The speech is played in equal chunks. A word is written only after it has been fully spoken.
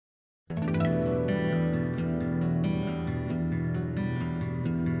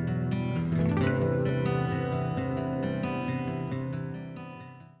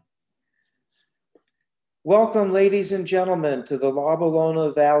Welcome, ladies and gentlemen, to the La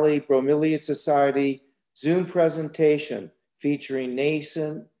Bologna Valley Bromeliad Society Zoom presentation featuring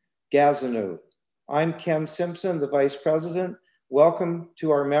Nathan Gazineu. I'm Ken Simpson, the Vice President. Welcome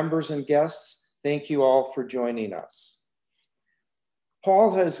to our members and guests. Thank you all for joining us.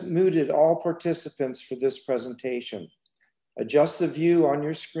 Paul has muted all participants for this presentation. Adjust the view on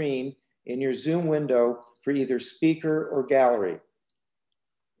your screen in your Zoom window for either speaker or gallery.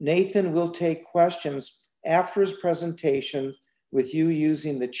 Nathan will take questions after his presentation with you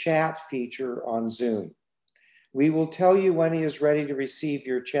using the chat feature on Zoom. We will tell you when he is ready to receive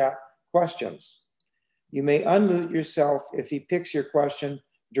your chat questions. You may unmute yourself if he picks your question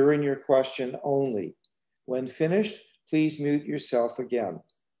during your question only. When finished, please mute yourself again.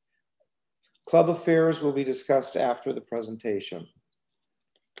 Club affairs will be discussed after the presentation.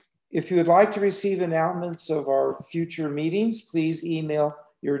 If you would like to receive announcements of our future meetings, please email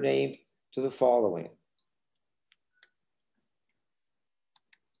your name to the following.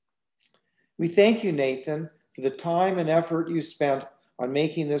 We thank you, Nathan, for the time and effort you spent on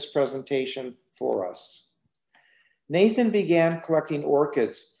making this presentation for us. Nathan began collecting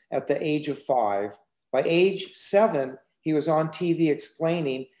orchids at the age of 5. By age 7, he was on TV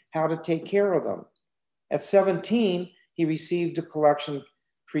explaining how to take care of them. At 17, he received a collection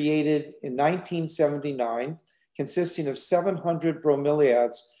created in 1979, consisting of 700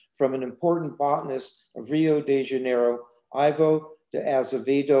 bromeliads from an important botanist of Rio de Janeiro, Ivo de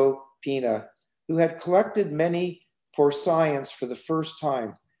Azevedo Pina, who had collected many for science for the first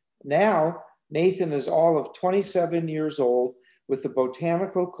time. Now, Nathan is all of 27 years old with a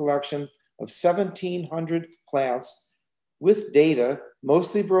botanical collection of 1,700 plants with data,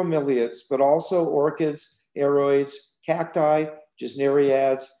 mostly bromeliads, but also orchids, aroids, cacti,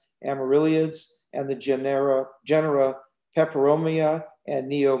 gesneriads, amaryllids, and the genera Peperomia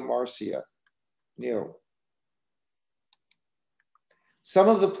and Neomarcia. Some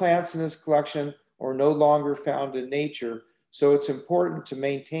of the plants in his collection are no longer found in nature, so it's important to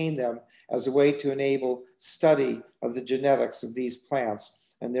maintain them as a way to enable study of the genetics of these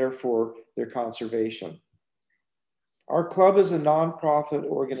plants and therefore their conservation. Our club is a nonprofit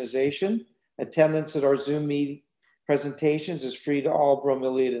organization. Attendance at our Zoom meeting presentations is free to all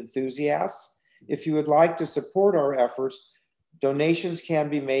bromeliad enthusiasts. If you would like to support our efforts, donations can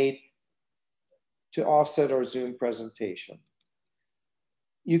be made to offset our Zoom presentation.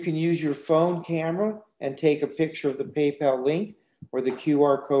 You can use your phone camera and take a picture of the PayPal link or the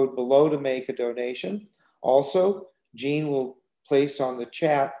QR code below to make a donation. Also, Jean will place on the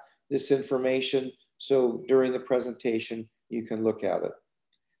chat this information so during the presentation you can look at it.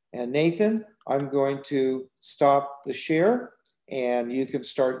 And Nathan, I'm going to stop the share and you can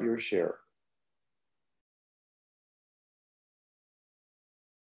start your share.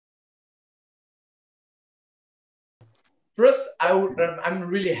 First, I'm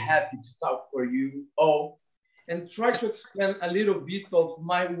really happy to talk for you all and try to explain a little bit of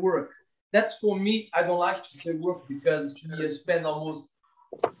my work. That's for me, I don't like to say work because to me I spend almost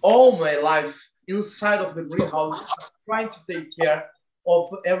all my life inside of the greenhouse trying to take care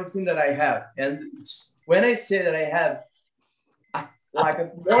of everything that I have. And when I say that I have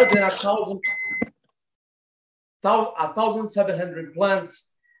like more than 1,700 plants,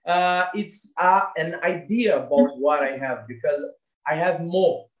 it's an idea about what I have because I have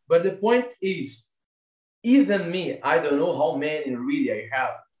more. But the point is, even me, I don't know how many really I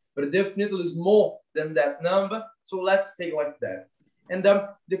have, but definitely is more than that number. So let's take like that. And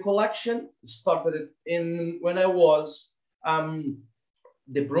the collection started when I was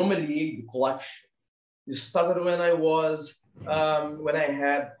the bromeliad collection. It started when I was when I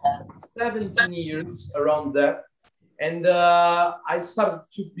had 17 years around that. And I started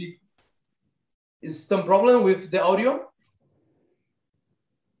to be, is some problem with the audio?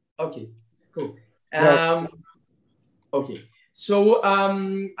 Okay, cool. Okay, so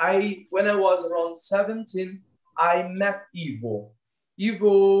when I was around 17, I met Ivo.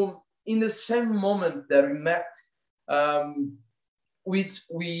 Ivo, in the same moment that we met,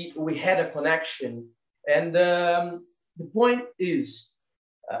 we had a connection. And the point is,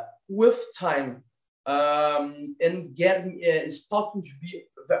 with time, and starting to be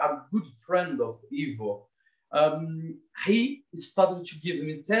a good friend of Ivo. He started to give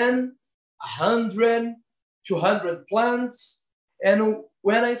me 10, 100, 200 plants. And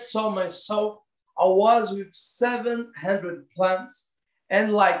when I saw myself, I was with 700 plants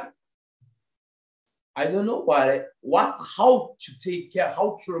and like, I don't know how to take care,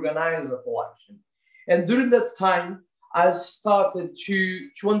 how to organize a collection. And during that time, I started to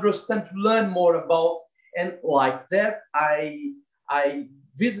understand, to learn more about, and like that, I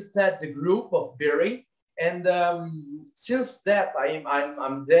visited the group of Berry, And since that,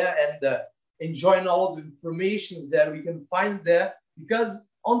 I'm there and enjoying all the informations that we can find there, because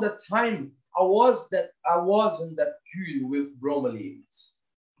on the time I was in that queue with bromeliads.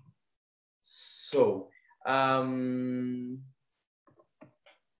 So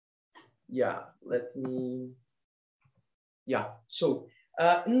yeah, so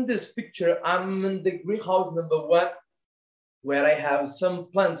in this picture, I'm in the greenhouse number 1, where I have some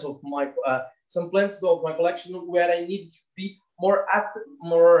plants of my collection, where I need to be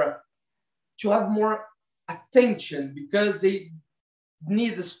to have more attention, because they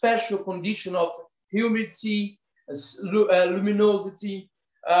need a special condition of humidity, luminosity,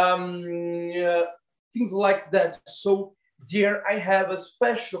 things like that. So there I have a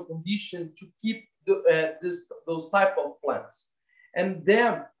special condition to keep those type of plants. And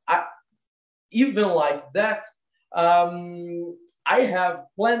then even like that, I have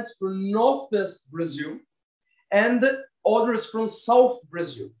plants from Northwest Brazil and others from South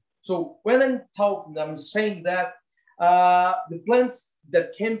Brazil. So when I'm talking, I'm saying that the plants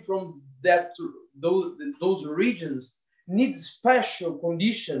that came from those regions need special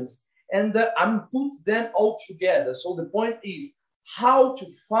conditions, and I'm put them all together. So the point is how to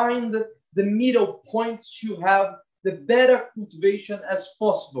find the middle point to have the better cultivation as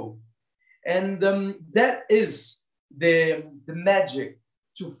possible. And that is the magic,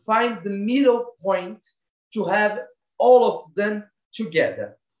 to find the middle point, to have all of them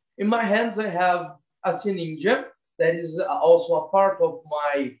together. In my hands, I have a Sininja that is also a part of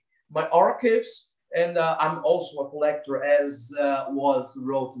my archives, and I'm also a collector, as was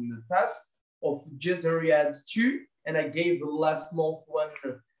wrote in the task, of Gazineu 2, and I gave last month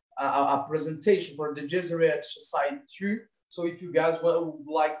a presentation for the Gazineu Society 2. So if you guys would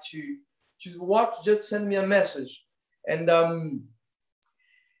like to watch, just send me a message. And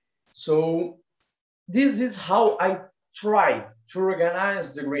so this is how I try to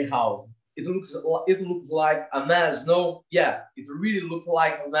organize the greenhouse. It looks like a mess. No, yeah, it really looks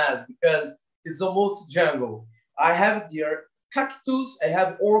like a mess, because it's almost jungle. I have there cactus, I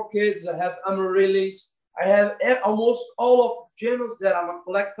have orchids, I have amaryllis, I have almost all of genus that I'm a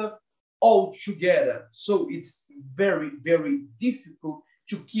collector all together. So it's very, very difficult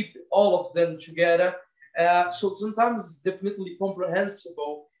to keep all of them together. So sometimes it's definitely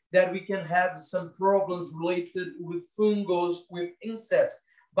comprehensible that we can have some problems related with fungus, with insects,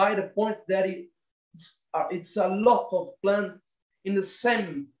 by the point that it's a lot of plants in the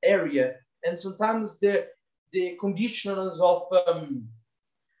same area. And sometimes the conditions of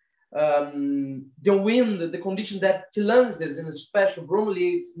the wind, the condition that tillandsies and special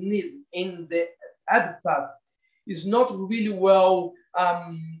bromeliads need in the habitat is not really well,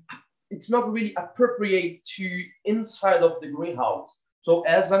 it's not really appropriate to inside of the greenhouse. So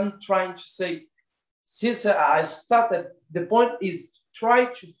as I'm trying to say, since I started, the point is to try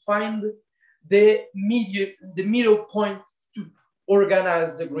to find the middle point to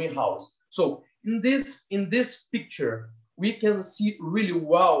organize the greenhouse. So in this picture, we can see really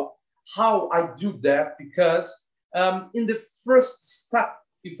well how I do that, because in the first step,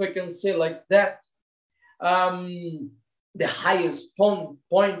 if I can say like that, the highest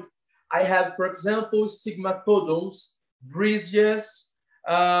point, I have, for example, stigmatodons, vrisias,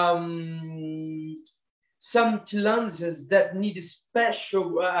 some tillandsies that need a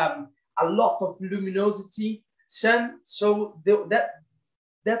special, a lot of luminosity. So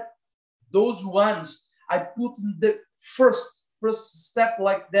those ones I put in the first step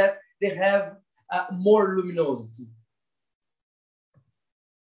like that. They have more luminosity.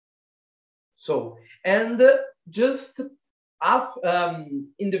 So, and just in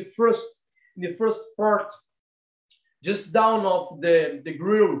the first part, just down of the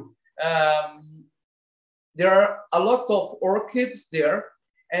grill, there are a lot of orchids there,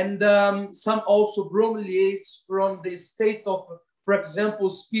 and some also bromeliads from the state of, for example,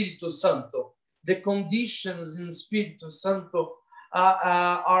 Espírito Santo. The conditions in Espírito Santo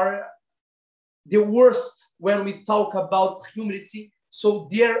are the worst when we talk about humidity. So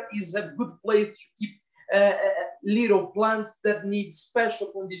there is a good place to keep little plants that need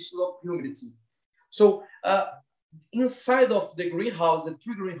special conditions of humidity. So inside of the greenhouse, the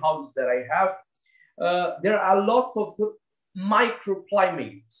 3 greenhouses that I have, there are a lot of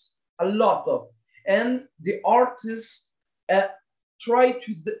microclimates, and the artists try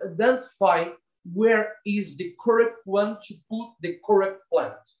to identify where is the correct one to put the correct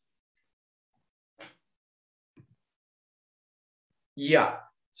plant. Yeah,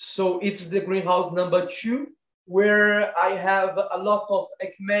 so it's the greenhouse number 2, where I have a lot of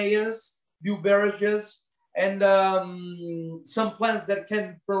echmeias, bilberries, and some plants that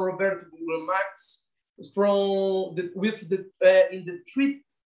came from Roberto Max, from in the trip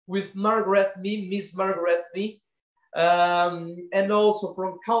with Miss Margaret Me, and also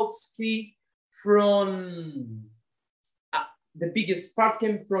from Kautsky, from the biggest part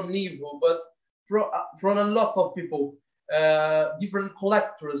came from Nivo, but from a lot of people, different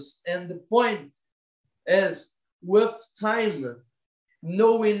collectors. And the point is, with time,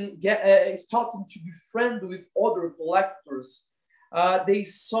 knowing, starting to be friends with other collectors, they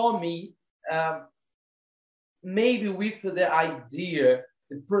saw me maybe with the idea,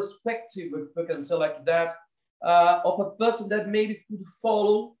 the perspective, if we can say like that, of a person that maybe could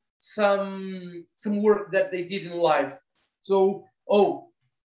follow some work that they did in life. So,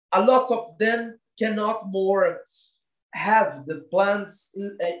 a lot of them cannot more have the plants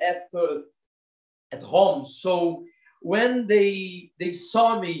at home. So when they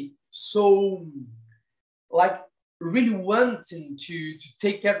saw me so like really wanting to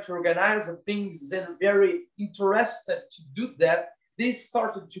take care, to organize things, and very interested to do that, they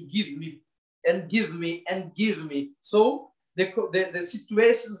started to give me and give me and give me. So the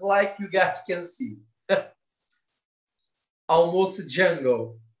situations like you guys can see. Almost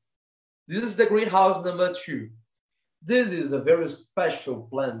jungle. This is the greenhouse number 2. This is a very special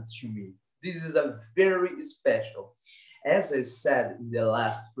plant to me. This is a very special. As I said in the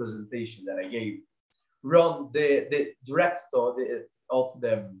last presentation that I gave, Ron, the director of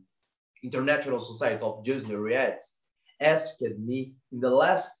the International Society of Gazineu, asked me in the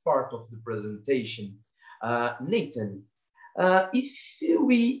last part of the presentation, Nathan, if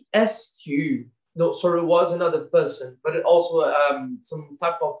we ask you, no, sorry, it was another person, but also some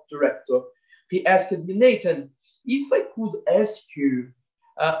type of director, he asked me, Nathan, if I could ask you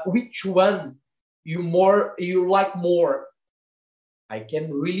which one you like more, I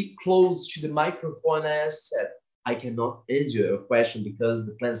came really close to the microphone and I said, I cannot answer your question because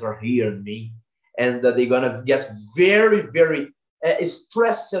the plants are hearing me, and they're gonna get very, very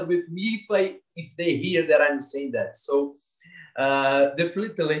stressed with me if they hear that I'm saying that. So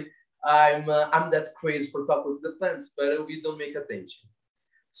definitely, I'm that crazy for talking with the plants, but we don't make attention.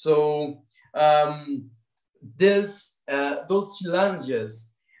 So those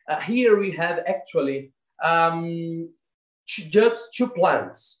Tillandsias, here we have actually just 2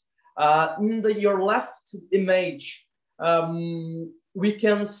 plants. In your left image, we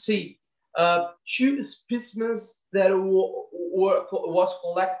can see 2 specimens that was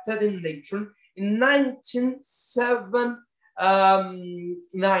collected in nature in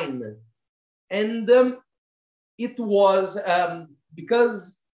 1979, and it was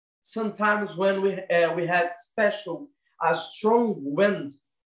because sometimes when we had strong wind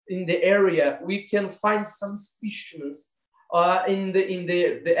in the area, we can find some species in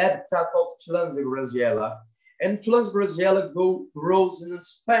the habitat of Tillandsia graziella. And Tillandsia graziella grows in a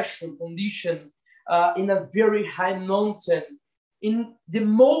special condition in a very high mountain, in the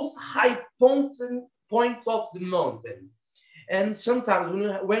most high point of the mountain. And sometimes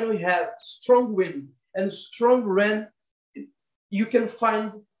when we have strong wind and strong rain, you can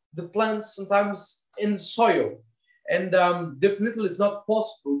find the plants sometimes in soil. And definitely it's not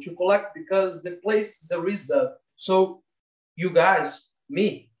possible to collect because the place is a reserve. So you guys,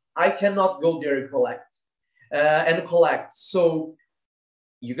 I cannot go there and collect. So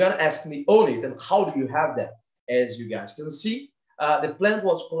you're gonna ask me, only then how do you have that? As you guys can see, the plant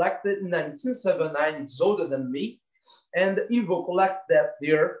was collected in 1979. It's older than me, and Ivo collected that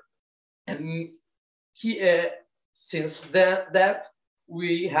there, and since that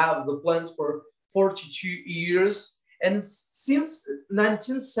we have the plants for 42 years, and since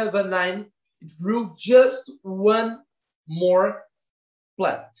 1979 it grew just 1 more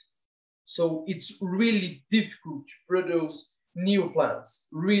plant. So it's really difficult to produce new plants,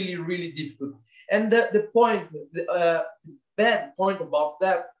 really, really difficult. And the bad point about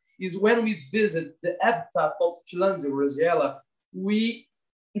that is when we visit the habitat of Tillandsia graziella, we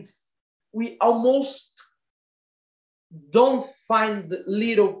almost don't find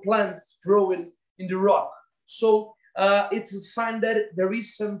little plants growing in the rock. So it's a sign that there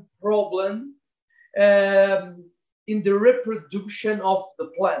is some problem in the reproduction of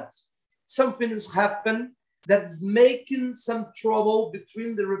the plant. Something has happened that is making some trouble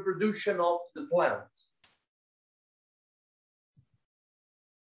between the reproduction of the plant.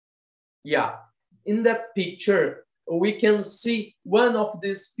 Yeah, in that picture, we can see one of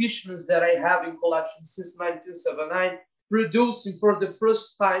the species that I have in collection since 1979, producing for the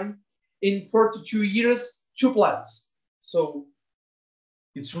first time in 42 years, 2 plants. So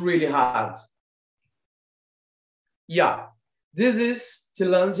it's really hard. Yeah, this is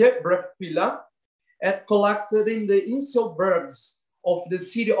Tillandsia brachyphylla, collected in the Inselbergs of the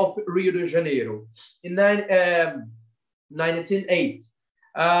city of Rio de Janeiro in 1908.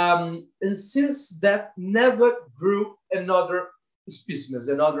 And since that, never grew another specimens,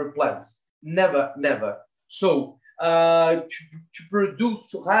 another plants. Never, never. So to produce,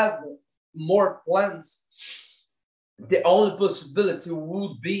 to have more plants, the only possibility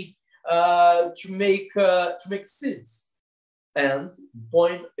would be to make seeds. And the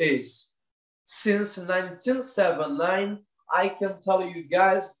point is, since 1979, I can tell you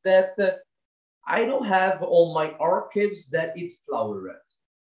guys that I don't have on my archives that it flowered.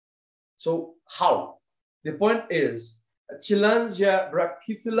 So how? The point is, Tillandsia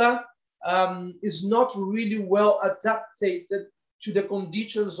brachyphylla is not really well adapted to the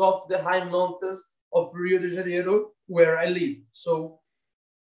conditions of the high mountains of Rio de Janeiro, where I live. So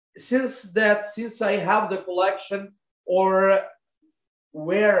since I have the collection, or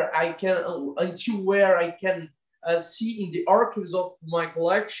where I can, until where I can see in the archives of my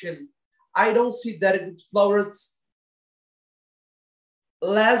collection, I don't see that it flowered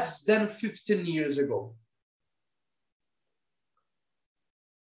less than 15 years ago.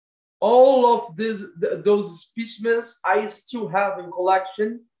 All of those specimens I still have in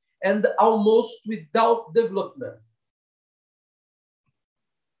collection, and almost without development.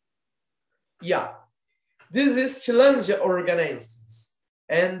 Yeah, this is Tillandsia organensis.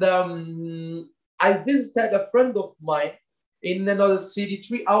 And I visited a friend of mine in another city,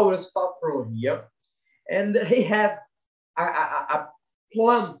 3 hours far from here. And he had a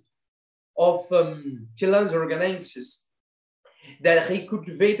plant of Tillandsia organensis that he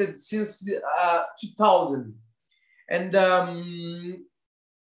cultivated since 2000. And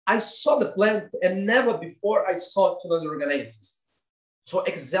I saw the plant, and never before I saw Tillandsia organensis. So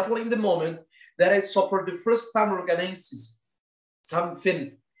exactly in the moment that I saw for the first time organensis,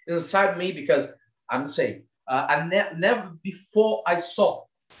 something inside me, because I'm saying, never before I saw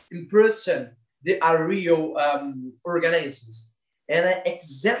in person the Rio organensis. And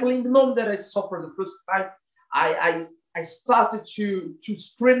exactly in the moment that I saw for the first time, I started to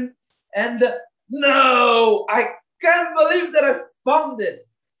scream, and no, I can't believe that I found it.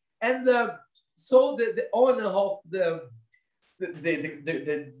 And so the owner of the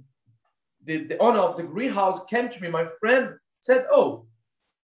owner of the greenhouse came to me. My friend said, "Oh,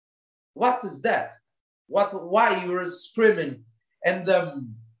 what is that? Why you are screaming?" And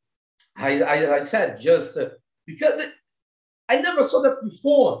I said, just because I never saw that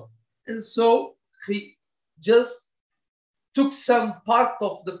before. And so he just took some part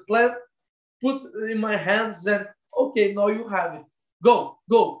of the plant, put it in my hands, and okay, now you have it. Go,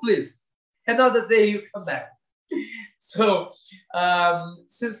 please. Another day you come back. So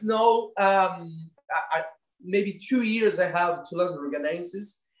since now, maybe 2 years I have Tillandsia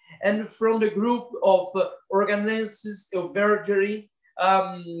organensis, and from the group of organensis, Elbergeri,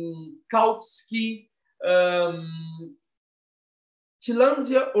 Kautsky,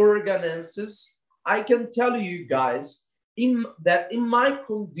 Tillandsia organensis, I can tell you guys that in my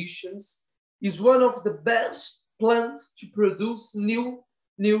conditions is one of the best plants to produce to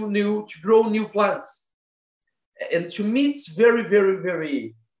grow new plants. And to me, it's very, very,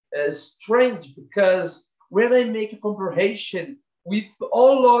 very strange, because when I make a comparison with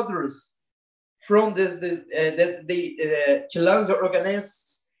all others from the Tillandsia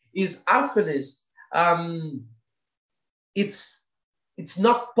organensis is Aphanes, it's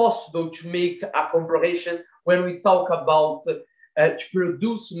not possible to make a comparison when we talk about to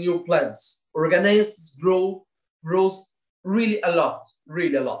produce new plants. Organensis grows really a lot,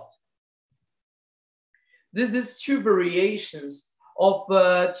 really a lot. This is 2 variations of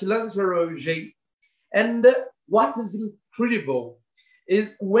Tillandsia roget. And what is incredible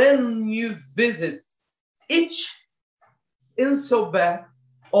is when you visit each inselberg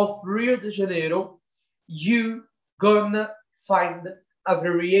of Rio de Janeiro, you gonna find a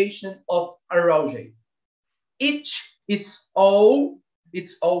variation of a roget. It's all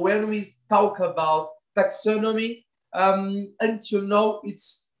when we talk about taxonomy, until now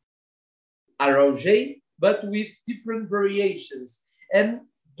it's a roget, but with different variations. And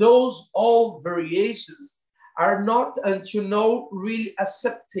those all variations are not until now really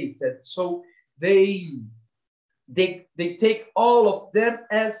accepted. So they take all of them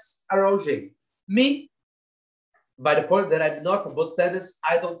as a roget. Me, by the point that I'm not a botanist,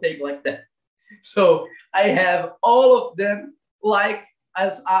 I don't take like that. So I have all of them like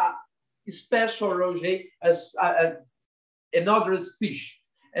as a special roget, as another species.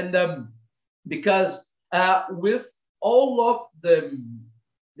 And because with all of the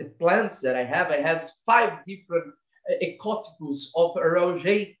plants that I have 5 different ecotypes of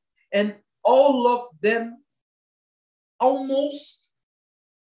roget, and all of them almost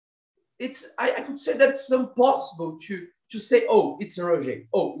I could say that it's impossible to say, oh, it's a roger,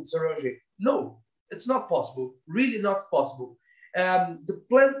 oh, it's a roger. No, it's not possible, really not possible. The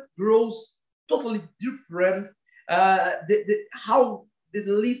plant grows totally different, how the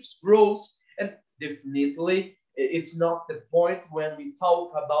leaves grows, and definitely it's not the point when we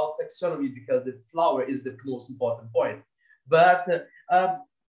talk about taxonomy, because the flower is the most important point. But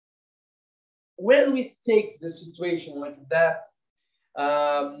when we take the situation like that,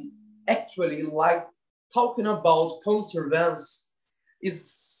 actually, like talking about conservance,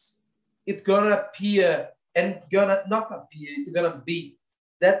 is it gonna appear and gonna not appear, it's gonna be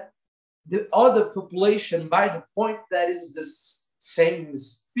that the other population, by the point that is the same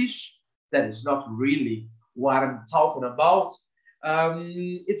species, that is not really what I'm talking about.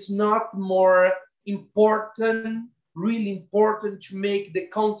 It's not more important, really important, to make the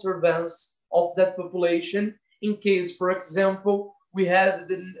conservance of that population, in case, for example, we have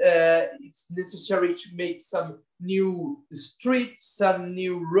it's necessary to make some new street, some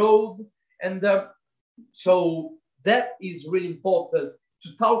new road, and so that is really important,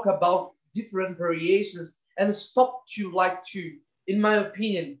 to talk about different variations, and stop to, in my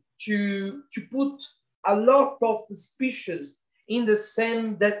opinion, to put a lot of species in the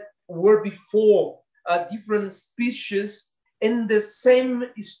same that were before, different species in the same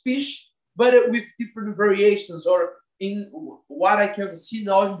species, but with different variations. Or in what I can see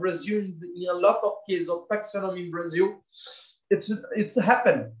now in Brazil, in a lot of cases of taxonomy in Brazil, it's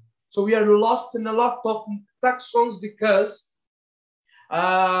happened. So we are lost in a lot of taxons, because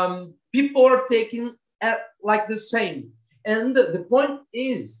people are taking like the same. And the point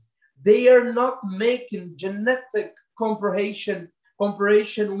is, they are not making genetic comparison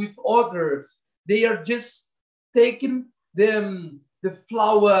with others. They are just taking the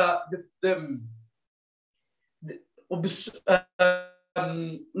flower,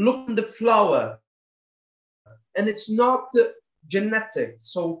 looking the flower, and it's not genetic.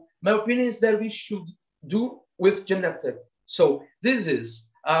 So my opinion is that we should do with genetic. So this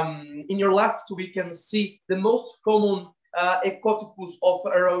is, in your left, we can see the most common ecotopus of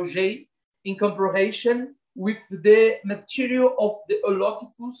ROJ in comparison with the material of the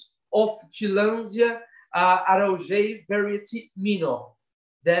holotopus of Tillandsia ROJ variety minor,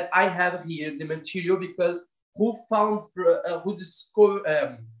 that I have here the material, because who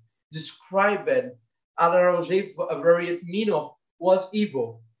described ROJ variety minor was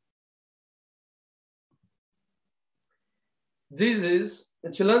Igbo. This is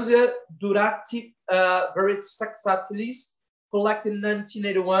Tillandsia durati variety saxatilis, collected in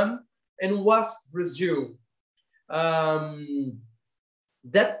 1981 in West Brazil.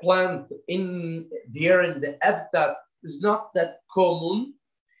 That plant in the area, in the habitat, is not that common,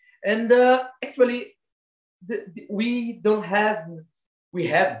 and actually we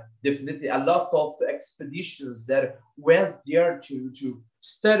have definitely a lot of expeditions that went there to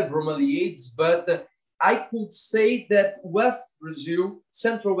study bromeliads, but I could say that West Brazil,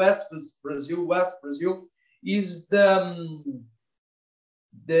 Central West Brazil, West Brazil is the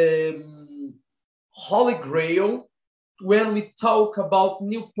holy grail when we talk about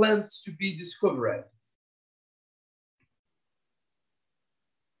new plants to be discovered.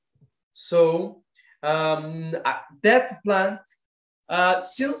 So that plant,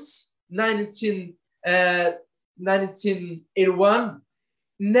 since 1981,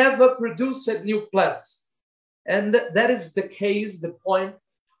 never produced new plants. And that is the case, the point,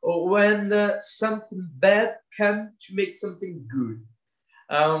 when something bad can to make something good.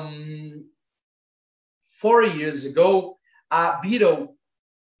 4 years ago, a beetle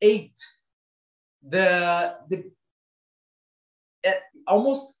ate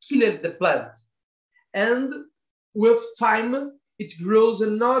almost killed the plant. And with time, it grows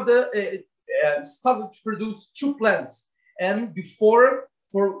another, started to produce 2 plants. And before,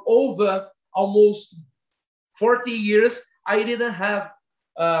 for over almost 40 years, I didn't have,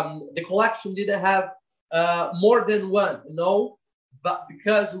 the collection didn't have more than one, no, but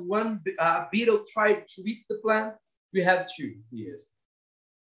because one beetle tried to eat the plant, we have 2 years.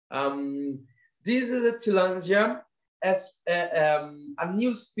 This is a Tillandsia, as a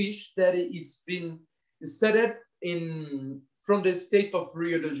new species that it's been studied from the state of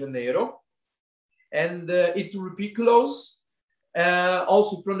Rio de Janeiro, and it repiculos,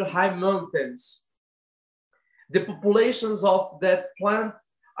 also from the high mountains. The populations of that plant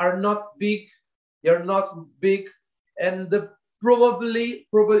are not big. They are not big, and probably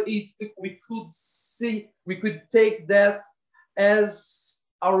we could take that as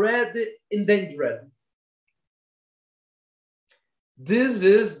already endangered. This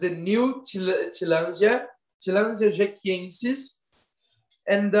is the new Tillandsia, Tillandsia jaquiensis,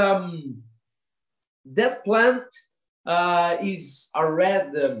 And that plant is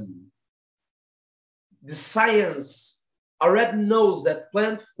already, the science already knows that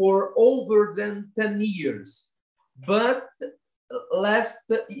plant for over than 10 years. But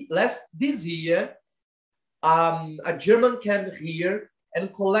this year, a German came here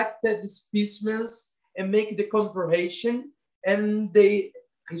and collected the specimens and make the comparison, and he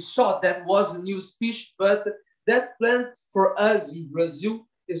saw that was a new species, but that plant for us in Brazil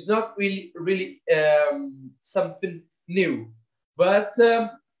is not really something new. But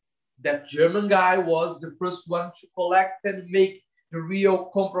that German guy was the first one to collect and make the real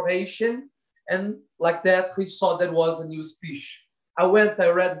comparison, and like that he saw that was a new species. I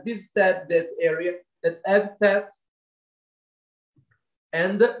visited that area, that habitat,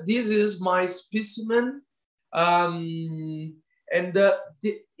 and this is my specimen. In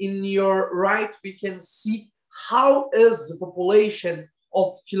your right, we can see how is the population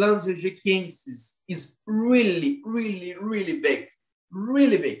of Tillandsia jequiensis is really big, really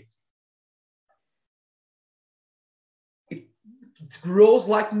big. It grows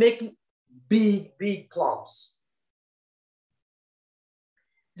like making big clumps.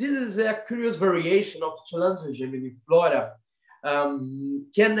 This is a curious variation of Tillandsia gemminiflora.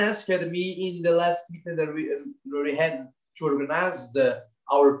 Ken asked me in the last meeting that we had to organize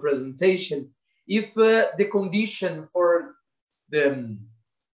our presentation if the condition for the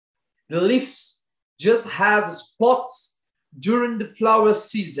leaves just have spots during the flower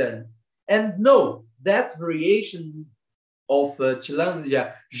season. And no, that variation of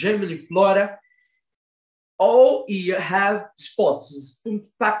Tillandsia gemminiflora all year have spots.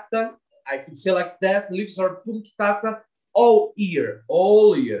 Punctata, I could say like that, leaves are punctata all year.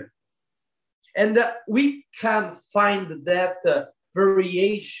 And we can find that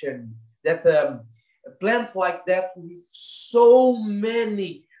variation, that plants like that with so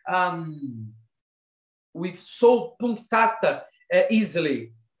many, with so punctata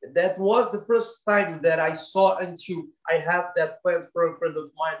easily. That was the first time that I saw until I have that plant for a friend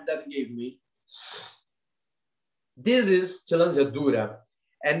of mine that gave me. This is Tillandsia dura.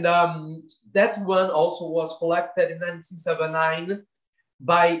 And that one also was collected in 1979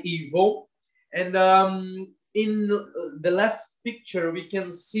 by Ivo. And in the left picture, we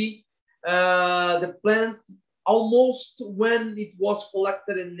can see the plant almost when it was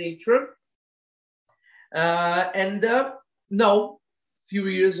collected in nature. And now, a few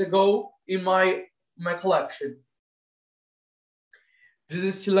years ago, in my collection. This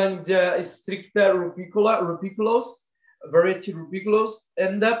is Tillandsia stricta rupiculus, variety rupiculus,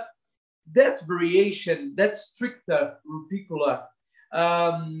 and that variation, that stricta rupicula,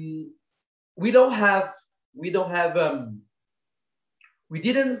 we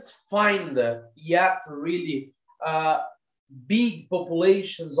didn't find yet really big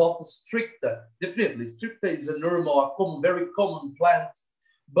populations of stricta. Definitely, stricta is a normal, very common plant,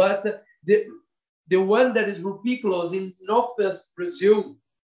 but the one that is rupiculus in northwest Brazil,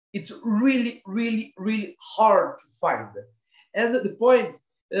 it's really hard to find. And the point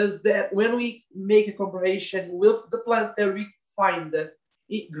is that when we make a comparison with the plant that we find it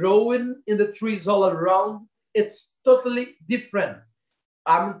growing in the trees all around, it's totally different.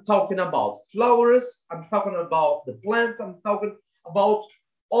 I'm talking about flowers, I'm talking about the plant, I'm talking about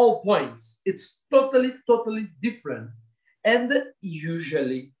all points. It's totally different. And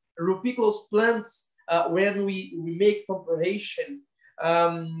usually rupiculus plants, when we make comparison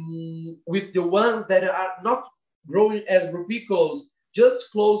with the ones that are not growing as rupiculus,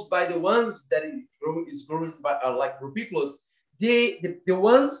 just close by the ones that is growing by, like rupiculus, the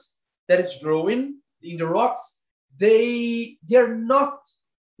ones that is growing in the rocks, they're not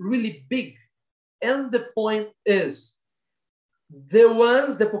really big. And the point is,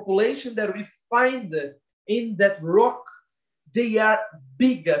 the population that we find in that rock, they are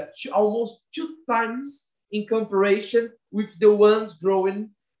bigger, almost 2 times in comparison with the ones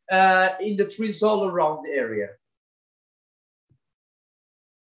growing in the trees all around the area.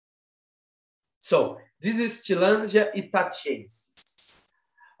 So this is Tillandsia itatiensis.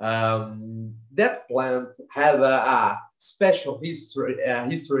 That plant have a special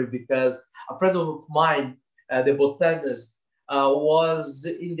history because a friend of mine, the botanist, was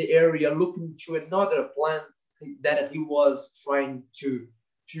in the area looking to another plant that he was trying to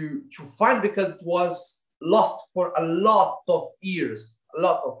find because it was lost for a lot of years.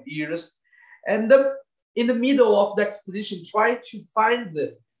 And in the middle of the expedition, trying to find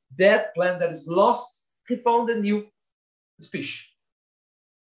that plant that is lost, he found a new species.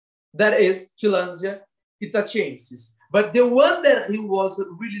 That is Tillandsia itatiensis. But the one that he was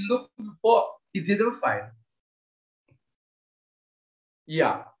really looking for, he didn't find.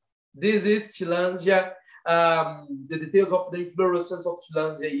 Yeah, this is Tillandsia. The details of the inflorescence of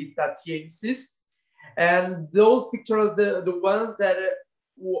Tillandsia itatiensis. And those pictures are the ones that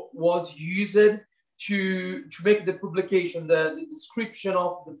was used to make the publication, the description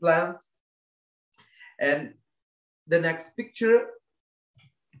of the plant. And the next picture,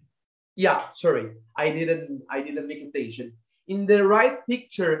 yeah, sorry, I didn't make attention. In the right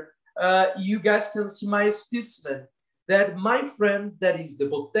picture, you guys can see my specimen that my friend, that is the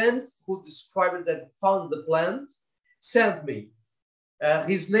botanist who described that found the plant, sent me.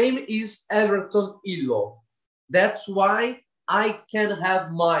 His name is Everton Illo. That's why I can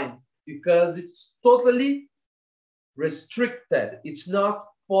have mine, because it's totally restricted. It's not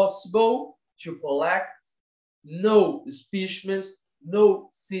possible to collect, no specimens, no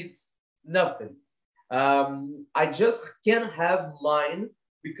seeds, nothing. I just can have mine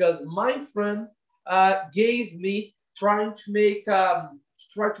because my friend gave me trying to make,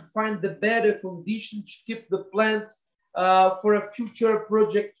 try to find the better condition to keep the plant for a future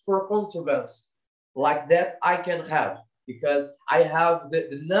project for conservance. Like that I can have, because I have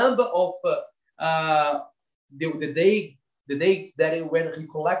the number of the dates that when he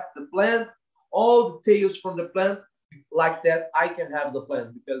collect the plant, all details from the plant. Like that I can have the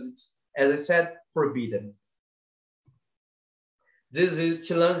plant, because it's, as I said, forbidden. This is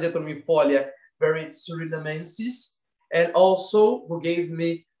Tillandsia tomifolia, varied surinamensis, and also who gave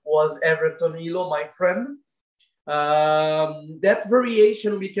me was Everton Illo, my friend. That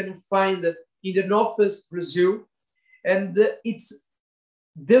variation we can find in the northwest Brazil, and it's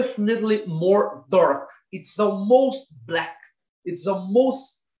definitely more dark. It's almost black. It's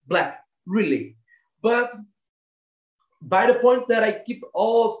almost black, really. But by the point that I keep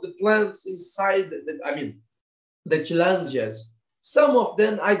all of the plants inside, the Tillandsias, some of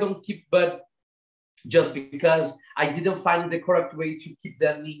them I don't keep, but just because I didn't find the correct way to keep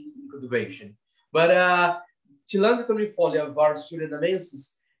them in cultivation. But Tillandsia tomifolia var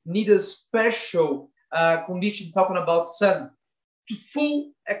surinamensis need a special condition, talking about sun, to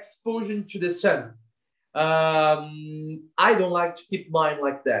full exposure to the sun. I don't like to keep mine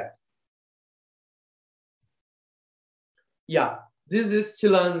like that. Yeah, this is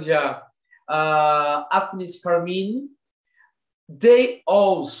Tillandsia Aphanis carmine. They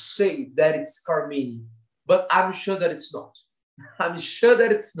all say that it's carmine, but I'm sure that it's not. I'm sure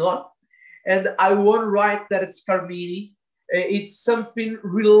that it's not. And I won't write that it's carmine. It's something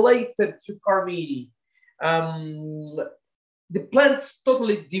related to carmine. The plant's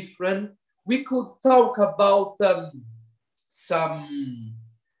totally different. We could talk about something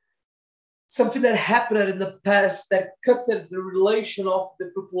that happened in the past that cut the relation of the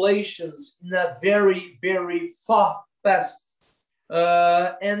populations in a very, very far past.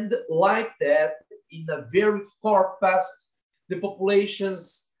 And like that, in a very far past, the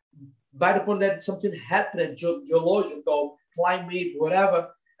populations, by the point that something happened, geological, climate,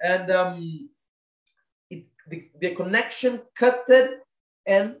 whatever, and the connection cut it,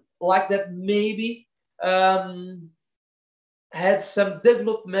 and like that maybe had some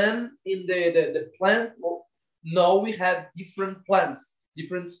development in the plant. No, we had different plants,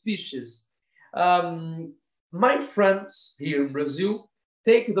 different species. My friends here in Brazil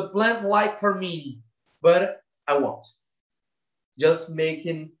take the plant like carmine, but I won't. Just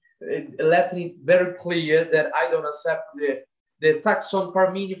making, letting it very clear that I don't accept the taxon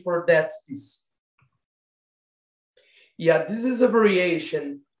carmine for that species. Yeah, this is a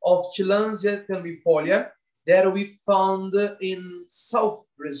variation of Tillandsia tomifolia that we found in South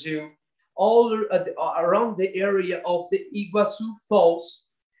Brazil, all around the area of the Iguaçu Falls.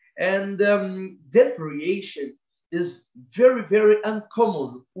 And that variation is very, very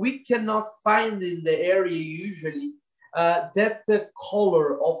uncommon. We cannot find in the area usually that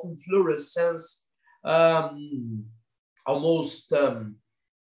color of inflorescence, almost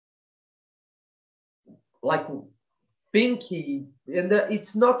like pinky, and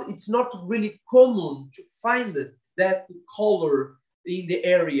it's not really common to find that color in the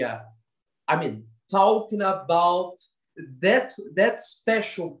area. I mean, talking about that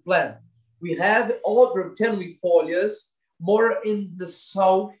special plant, we have other tomifollias more in the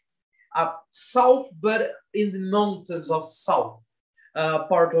south, but in the mountains of south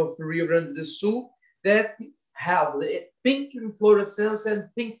part of Rio Grande do Sul, that have the pink inflorescence and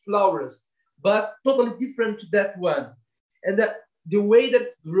pink flowers, but totally different to that one. And the way that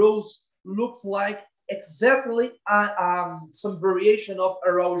it grows looks like exactly some variation of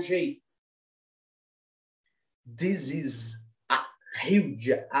arauge. This is a huge,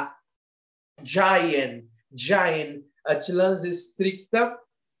 giant Tillandsia stricta.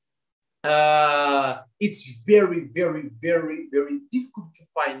 it's very, very, very, very difficult to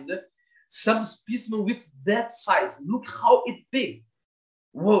find some specimen with that size. Look how it's big.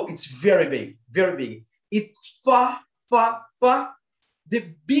 Whoa, it's very big, very big. It's far, far, far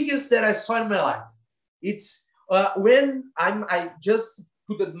the biggest that I saw in my life. It's when I just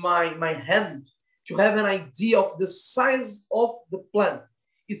put my hand to have an idea of the size of the plant.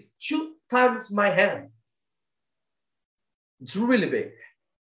 It's 2 times my hand. It's really big.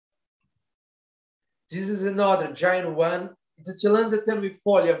 This is another giant one. It's a Chilanza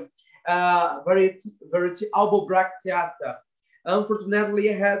termifolia, variety albobracteata.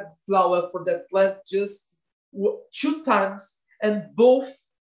 Unfortunately, I had flower for that plant just 2 times, and both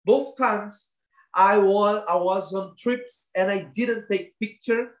times I was on trips and I didn't take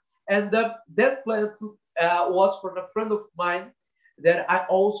picture. And that plant was from a friend of mine that I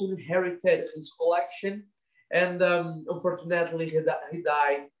also inherited his collection. And unfortunately, he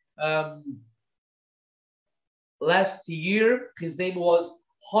died last year. His name was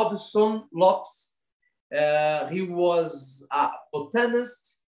Robson Lopes. He was a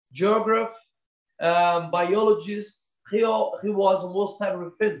botanist, geographer, biologist. He was almost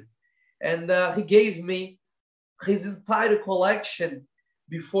everything. And he gave me his entire collection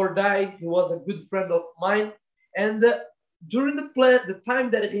before dying. He was a good friend of mine. And during the time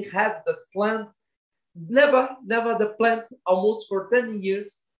that he had that plant, never the plant, almost for 10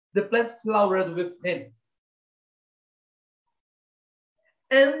 years, the plant flowered with him.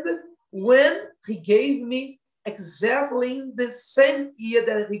 And when he gave me, exactly in the same year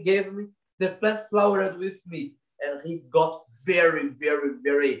that he gave me, the plant flowered with me. And he got very, very,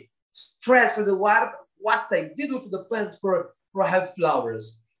 very stressed at what I did with the plant for have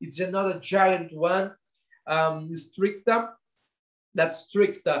flowers. It's another giant one, stricta. That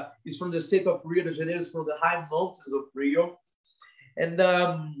stricta is from the state of Rio de Janeiro, from the high mountains of Rio. And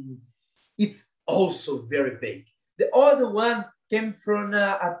it's also very big. The other one came from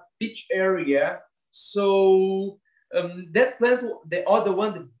a beach area. So that plant, the other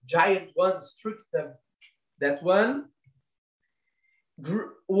one, the giant one, stricta, that one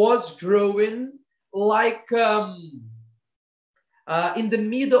was growing like in the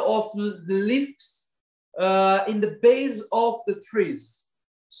middle of the leaves, in the base of the trees.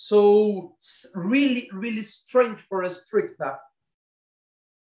 So really, really strange for a stricta.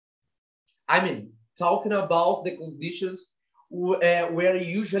 I mean, talking about the conditions where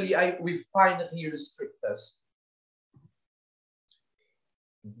usually we find here strictas.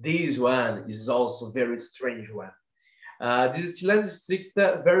 This one is also a very strange one. This is Chilean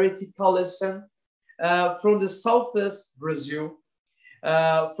stricta variety caulescent from the southwest Brazil,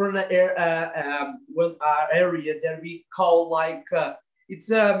 from an area that we call like it's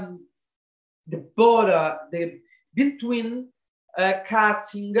the border between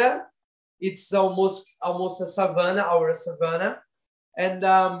Caatinga. It's almost a savanna, our savanna, and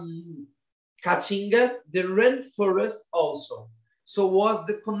Caatinga, the rainforest also. So was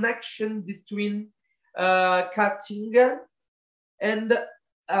the connection between Caatinga and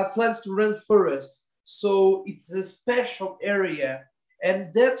Atlantic rainforest. So it's a special area,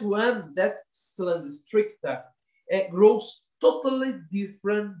 and that one, that Chilanza stricta, it grows totally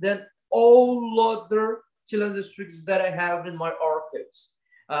different than all other Chilanza strictas that I have in my orchids.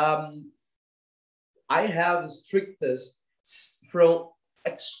 I have strictas from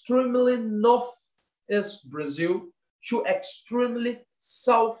extremely northeast Brazil to extremely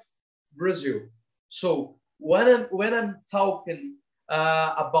south Brazil. So when I'm talking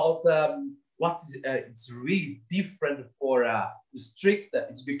about what is it's really different for a stricta,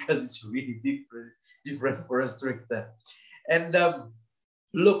 it's because it's really different for a stricta. And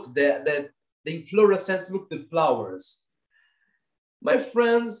look, the inflorescence, look, the flowers. My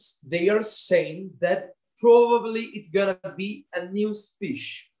friends, they are saying that probably it's gonna be a new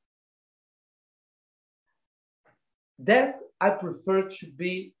species. That I prefer to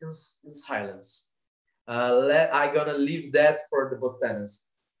be in silence. I'm gonna leave that for the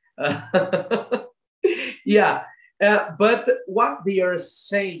botanist. Yeah, but what they are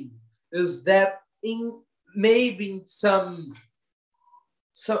saying is that maybe some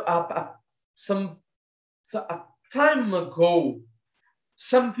time ago,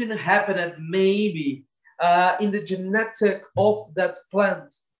 something happened maybe in the genetic of that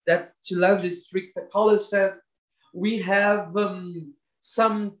plant, that Chilanza stricta caulescent. We have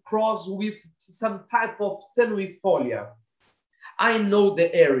some cross with some type of tenuifolia. I know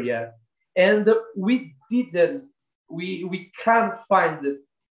the area, and we can't find it.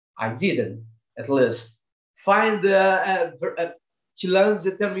 I didn't, at least, find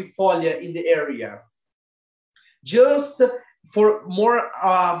Chilanza tenuifolia in the area. Just for more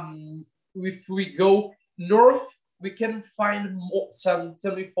if we go north, we can find some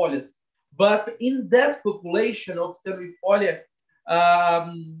termifolias. But in that population of termifolia,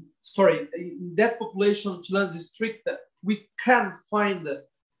 in that population of Chilansia stricta, we can find,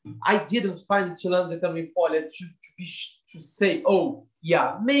 I didn't find Chilansia termifolia to say, oh,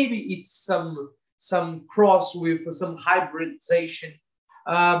 yeah, maybe it's some cross with some hybridization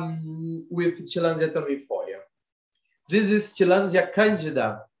with Chilansia termifolia. This is Chilansia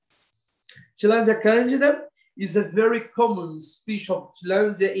candida. Chilansia candida is a very common species of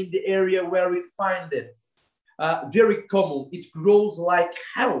Chilansia in the area where we find it. Very common. It grows like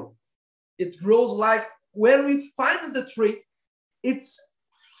hell. It grows like when we find the tree, it's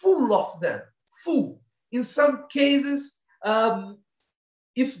full of them. Full. In some cases,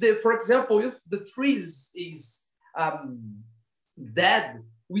 for example, if the tree is dead,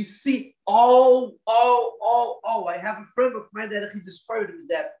 we see all. I have a friend of mine that he described me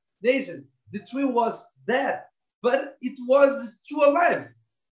that. Nathan, the tree was dead, but it was still alive.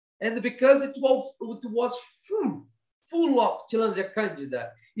 And because it was full of Chilansia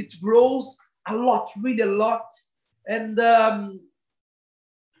candida, it grows a lot, really a lot. And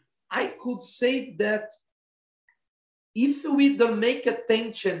I could say that if we don't make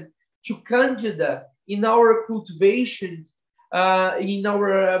attention to candida in our cultivation, in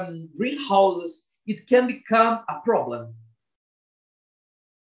our greenhouses, it can become a problem.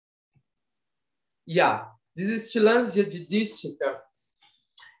 Yeah, this is Chilansia didistica.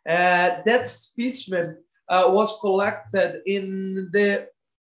 That specimen was collected in the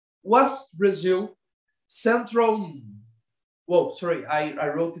West Brazil, central. Whoa, sorry, I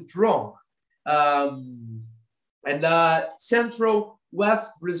wrote it wrong. Central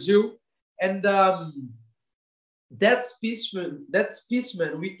West Brazil, and that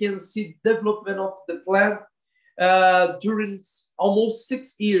specimen, we can see development of the plant during almost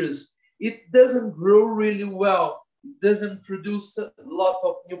 6 years. It doesn't grow really well. It doesn't produce a lot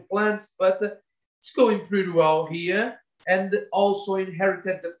of new plants, but it's going pretty well here. And also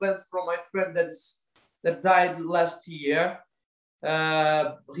inherited the plant from my friend that died last year.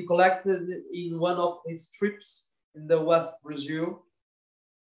 He collected in one of his trips in the West Brazil.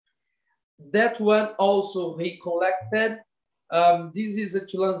 That one also he collected. This is a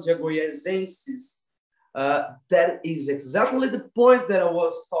Chilansia goiasensis. That is exactly the point that I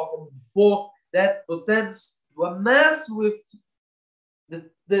was talking before, that botanists do a mess with the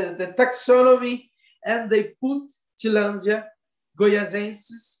taxonomy, and they put Chilansia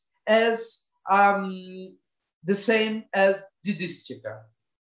goiasensis as the same as didistica.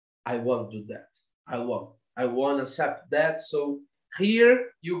 I won't do that. I won't accept that. So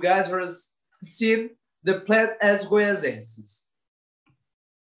here you guys are seeing the plant as goiasensis.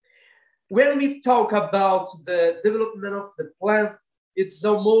 When we talk about the development of the plant, it's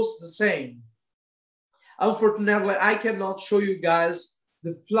almost the same. Unfortunately, I cannot show you guys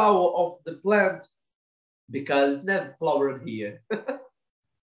the flower of the plant because it never flowered here.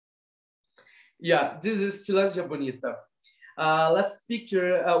 Yeah, this is Chilansia bonita. Last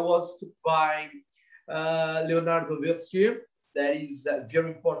picture was took by Leonardo Versier. That is a very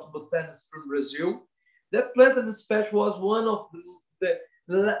important botanist from Brazil. That plant and species was one of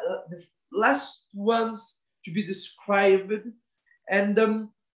the last ones to be described, and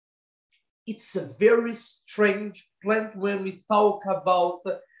it's a very strange plant when we talk about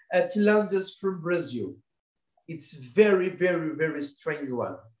Chilansias from Brazil. It's very, very, very strange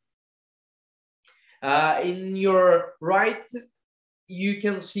one. In your right, you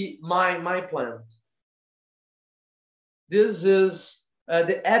can see my plant. This is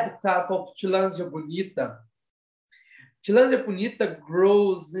the habitat of Chilansia bonita. Chilansia bonita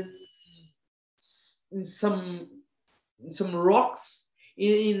grows in some rocks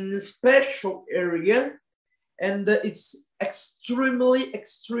in a special area, and it's extremely,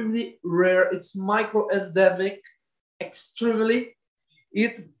 extremely rare. It's microendemic, extremely.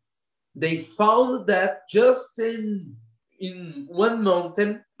 They found that just in one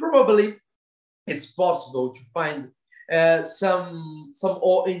mountain. Probably it's possible to find some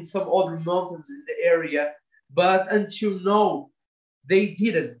in some other mountains in the area, but until now they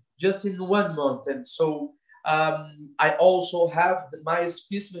didn't, just in one mountain. So I also have my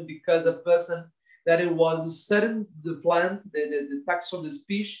specimen because a person that it was studying the plant, the taxon, the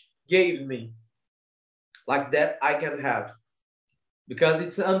species, gave me. Like that I can have, because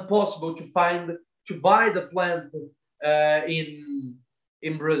it's impossible to buy the plant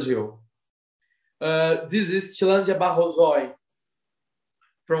in Brazil. This is Chilansia barrosoi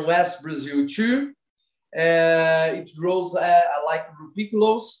from West Brazil too. It grows like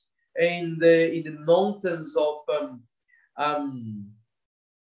rupiculos in the mountains of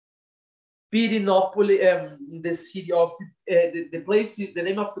Pirinópolis, the city of the place. The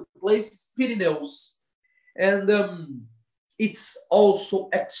name of the place is Pirineus, and it's also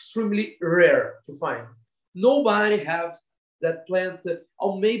extremely rare to find. Nobody have that plant,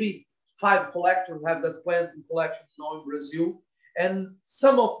 or maybe 5 collectors have that plant in collection now in Brazil, and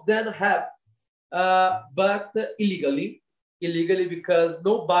some of them have, but illegally because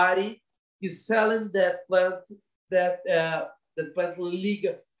nobody is selling that plant, that plant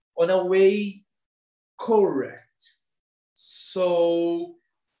legal on a way correct. So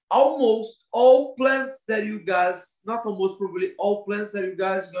almost all plants that you guys, not almost, probably all plants that you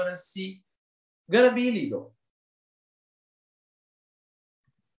guys gonna see gonna be illegal.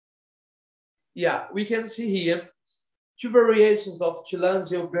 Yeah, we can see here 2 variations of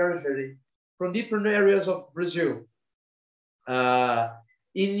Tillandsia bergeri from different areas of Brazil.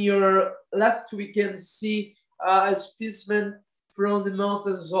 In your left, we can see a specimen from the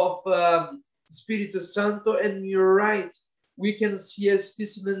mountains of Espírito Santo, and in your right, we can see a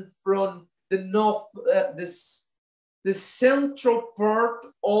specimen from the north, the central part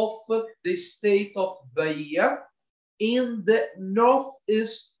of the state of Bahia, in the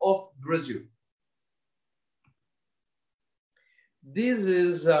northeast of Brazil. This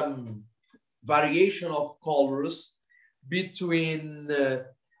is variation of colors between the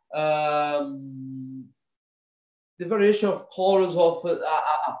variation of colors of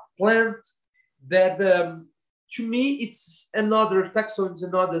a plant that to me it's another taxon, it's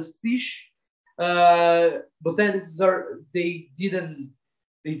another species. Botanics they didn't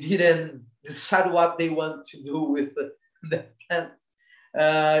decide what they want to do with that plant.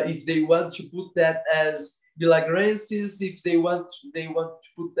 If they want to put that as Bilagrensis, if they want to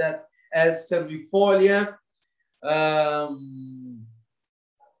put that as Salvifolia.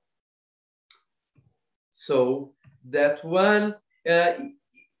 So that one,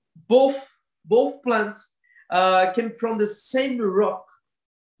 both plants came from the same rock,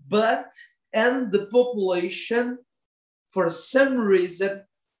 and the population, for some reason,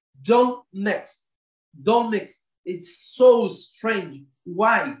 don't mix. It's so strange.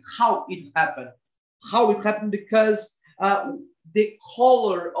 Why? How it happened? Because the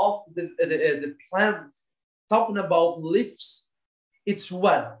color of the plant, talking about leaves, it's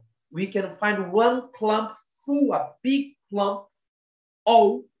one. We can find one clump full, a big clump,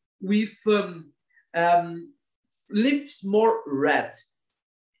 all with leaves more red,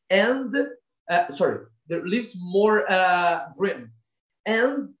 and the leaves more green,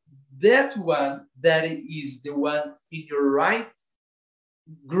 and that one, that is the one in your right,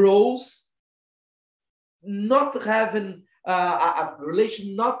 grows not having a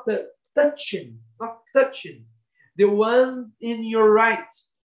relation, not touching the one in your right,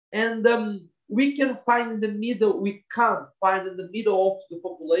 and we can find in the middle. We can't find in the middle of the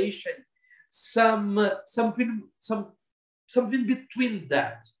population something between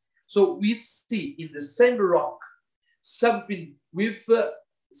that. So we see in the same rock something with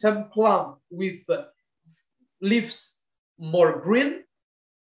some clump with leaves more green,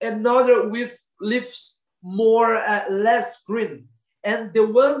 another with leaves more less green, and the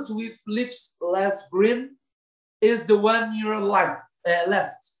ones with leaves less green is the one you're left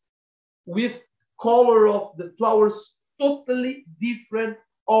with color of the flowers totally different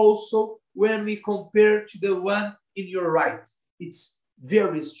also when we compare to the one in your right. It's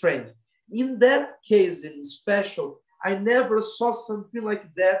very strange. In that case in special, I never saw something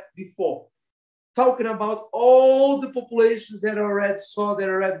like that before. Talking about all the populations that I already saw, that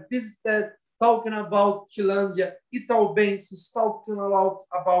I already visited, talking about Tillandsia itaubensis, talking about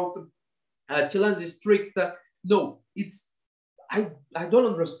Tillandsia stricta. No, I don't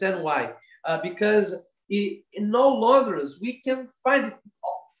understand why. Because in all others, we can find it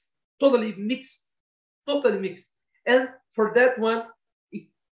totally mixed. And for that one,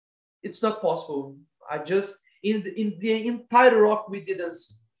 it's not possible. I just, in the entire rock, we didn't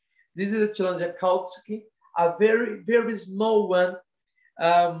see. This is a Tillandsia kautsky, a very, very small one.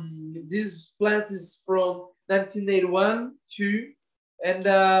 This plant is from 1981 too, and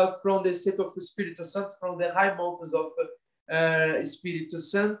from the state of Espírito Santo, from the high mountains of Espírito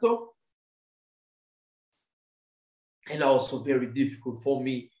Santo, and also very difficult for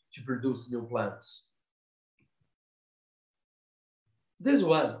me to produce new plants. This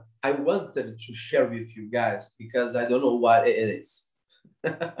one I wanted to share with you guys because I don't know what it is.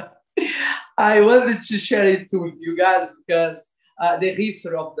 I wanted to share it with you guys because the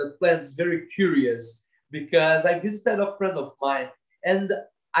history of the plant is very curious, because I visited a friend of mine and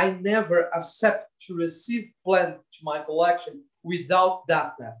I never accept to receive plant to my collection without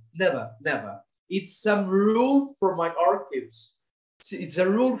data. Never. It's some rule for my archives. It's a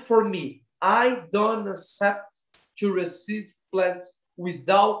rule for me. I don't accept to receive plants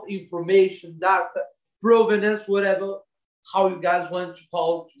without information, data, provenance, whatever, how you guys want to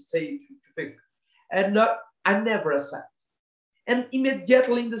call, to say, to think. And I never accept. And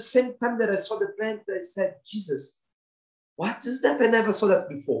immediately, in the same time that I saw the plant, I said, Jesus, what is that? I never saw that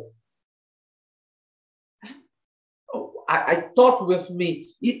before. I thought with me,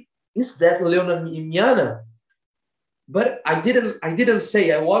 is that Leonamiana? But I didn't say.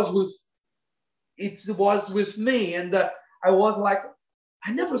 It was with me, and I was like,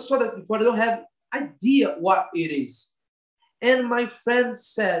 I never saw that before. I don't have idea what it is. And my friend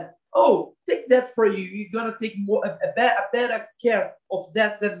said, oh, take that for you. You're gonna take a better care of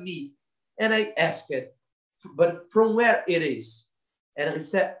that than me. And I asked it, but from where it is? And he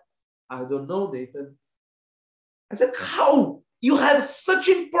said, I don't know, Nathan. I said, how? You have such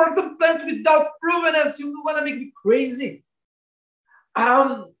important plant without provenance. You want to make me crazy?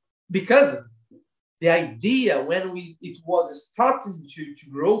 Because the idea when it was starting to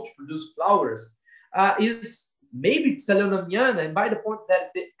grow, to produce flowers, is maybe it's a Leonamiana, and by the point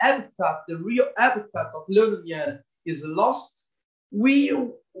that the habitat, the real habitat of Leonamiana is lost,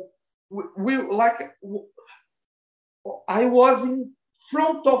 I was in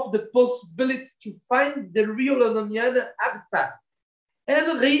front of the possibility to find the real Leonamiana habitat.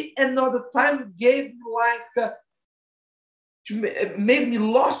 And he another time gave me made me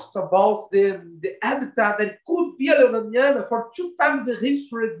lost about the habitat, that it could be a Leonamiana. For 2 times the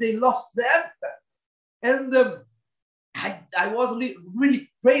history, they lost the habitat. And I was really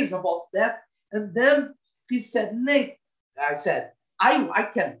crazy about that. And then he said, Nate, I said, I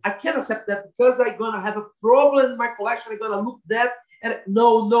can accept that, because I'm gonna have a problem in my collection. I'm gonna look that, and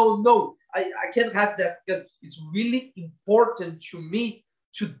no, I can't have that, because it's really important to me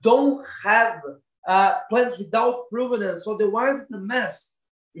to don't have plants without provenance. Otherwise, it's a mess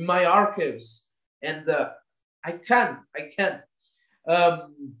in my archives, and I can.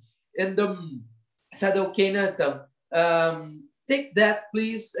 Said, okay, Nathan, take that,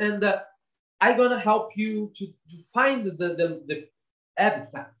 please, and I'm gonna help you to find the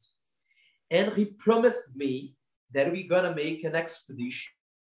habitat. And he promised me that we're gonna make an expedition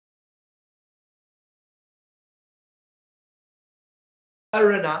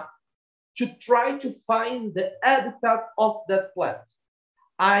arena to try to find the habitat of that plant.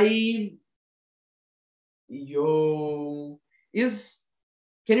 Can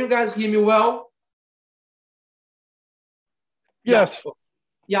you guys hear me well? Yes.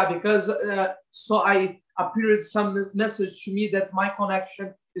 Yeah, because so I appeared some message to me that my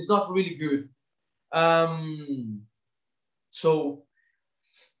connection is not really good. So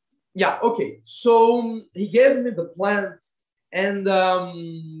yeah, okay. So he gave me the plant, and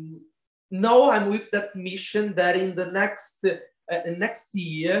now I'm with that mission that in the next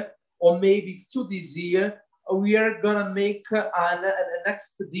year, or maybe still this year, we are gonna make an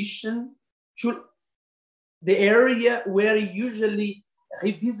expedition to the area where he usually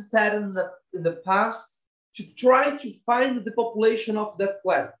revisited in the past, to try to find the population of that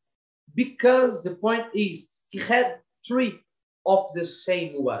plant. Because the point is, he had 3 of the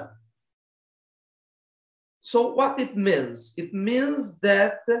same one. So what it means? It means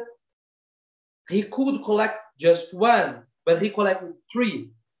that he could collect just 1, but he collected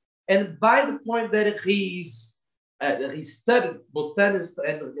 3. And by the point that he studied botanist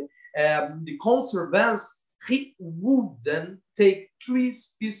and the conservance, he wouldn't take 3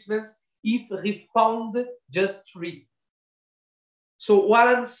 specimens if he found just 3. So what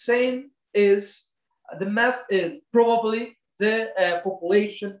I'm saying is, the math is probably the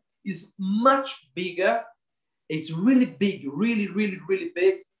population is much bigger. It's really big, really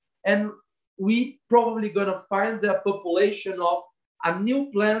big. And we probably gonna find the population of a new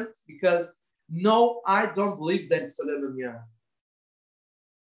plant, because no, I don't believe that it's a Leonamiana.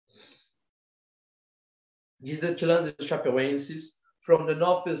 These are Tillandsia chapeauensis from the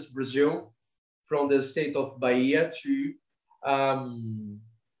northeast Brazil, from the state of Bahia to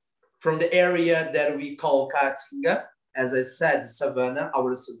from the area that we call Caatinga, as I said, savanna,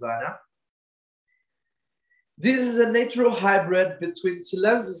 our savanna. This is a natural hybrid between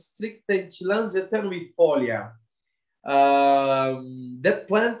Tillandsia stricta and Tillandsia tenuifolia. That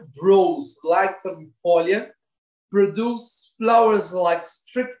plant grows like tenuifolia, produces flowers like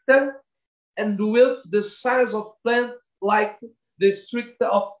stricta, and with the size of plant like the stricta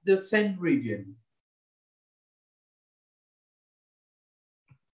of the same region.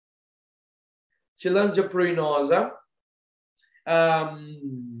 Tillandsia pruinosa,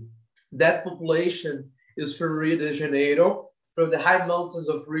 that population is from Rio de Janeiro, from the high mountains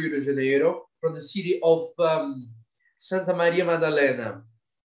of Rio de Janeiro, from the city of Santa Maria Madalena.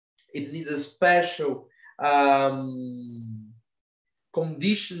 It needs a special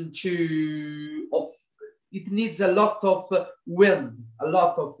condition it needs a lot of wind,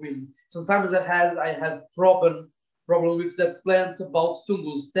 Sometimes I have problem with that plant about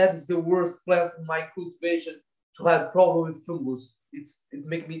fungus. That is the worst plant in my cultivation, to have problem with fungus. It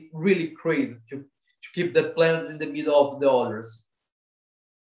makes me really crazy to keep the plants in the middle of the others.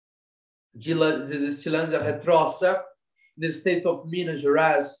 This is Tillandsia retrosa in the state of Minas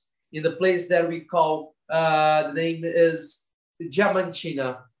Gerais, in the place that we call, the name is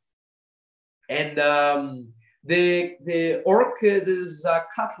Diamantina. And the orchid is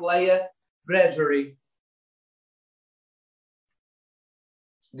Cattleya gradually.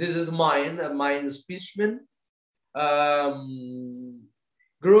 This is mine specimen,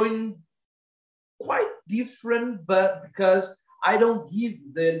 growing quite different, but because I don't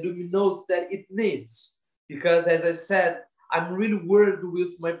give the luminose that it needs, because as I said, I'm really worried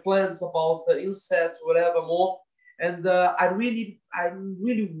with my plants about the insects, whatever more, and I'm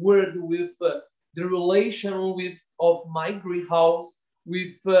really worried with the relation of my greenhouse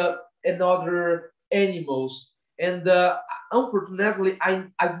with another animals, and unfortunately, I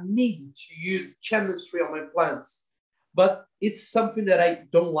need to use chemistry on my plants, but it's something that I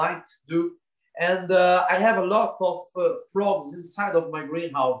don't like to do. And I have a lot of frogs inside of my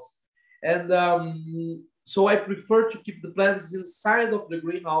greenhouse. And so I prefer to keep the plants inside of the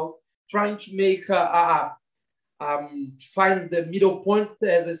greenhouse, trying to make, find the middle point,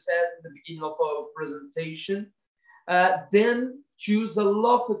 as I said in the beginning of our presentation. Then choose a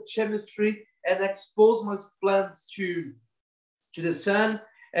lot of chemistry and expose my plants to the sun,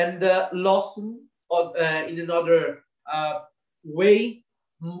 and loosen in another way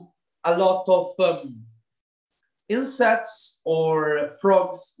a lot of insects or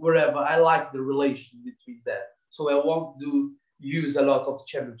frogs, wherever. I like the relation between that. So I want to use a lot of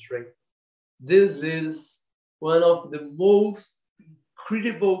chemistry. This is one of the most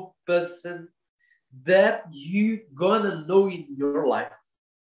incredible person that you gonna know in your life.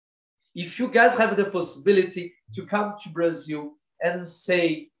 If you guys have the possibility to come to Brazil and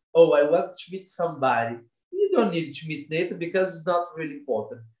say, oh, I want to meet somebody, you don't need to meet Nathan because it's not really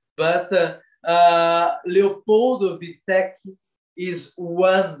important. But Leopoldo Vitek is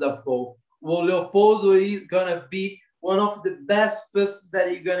wonderful. Well, Leopoldo is gonna be one of the best persons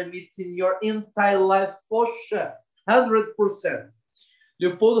that you're gonna meet in your entire life for sure, 100%.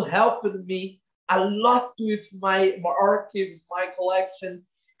 Leopoldo helped me a lot with my archives, my collection.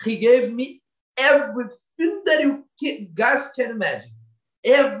 He gave me everything that you guys can imagine.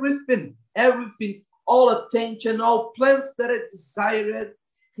 Everything, all attention, all plants that I desired.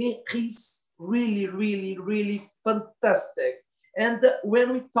 He's really, really, really fantastic. And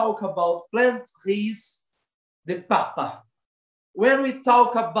when we talk about plants, he's the papa. When we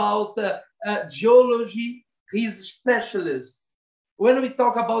talk about geology, he's a specialist. When we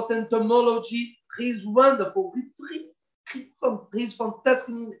talk about entomology, he's wonderful. He's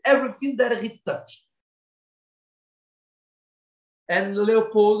fantastic in everything that he touched. And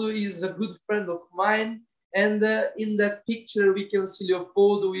Leopoldo is a good friend of mine. And in that picture, we can see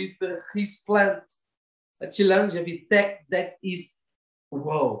Leopoldo with his plant, Tillandsia Vitek, that is,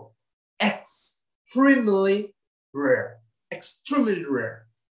 wow, extremely rare. Extremely rare.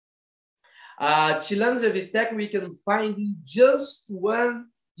 Tillandsia Vitek we can find in just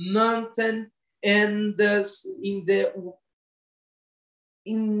one mountain, and in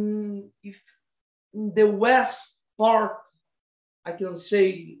the west part, I can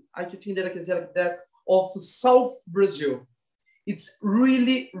think that I can say like that, of South Brazil. It's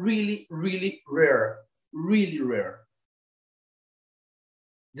really, really, really rare. Really rare.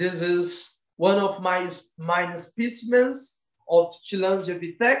 This is one of my specimens of Tillandsia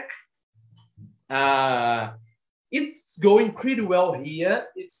Vitek. It's going pretty well here.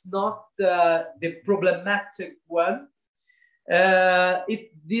 It's not the problematic one.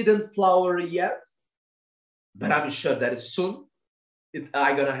 It didn't flower yet, but I'm sure that soon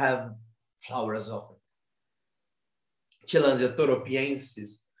I'm gonna have flowers of it. Tillandsia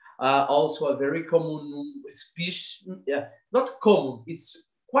toropiensis, also a very common species. Not common, it's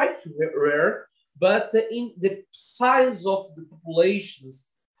quite rare, but in the size of the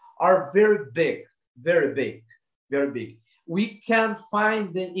populations are very big, very big, very big. We can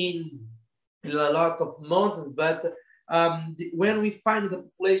find them in a lot of mountains, but when we find the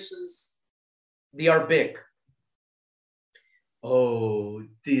populations, they are big. Oh,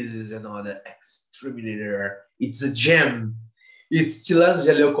 this is another extremely rare. It's a gem. It's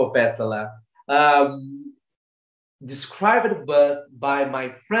Tillandsia leucopetala. Described by my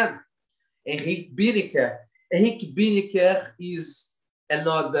friend Henrique Bineker. Henrique Bineker is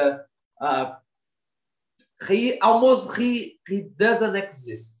another. He doesn't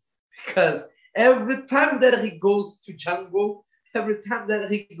exist, because every time that he goes to jungle, every time that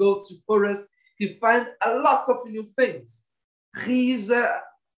he goes to forest, he finds a lot of new things. He's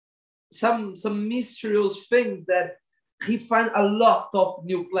some mysterious thing that he finds a lot of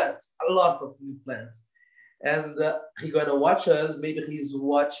new plants, and he's gonna watch us. Maybe he's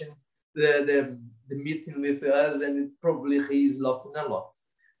watching the meeting with us, and probably he's laughing a lot.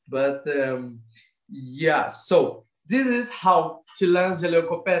 But yeah, so this is how Tillandsia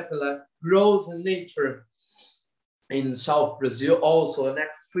leucopetala grows in nature in South Brazil. Also an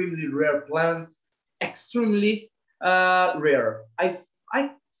extremely rare plant, extremely rare. I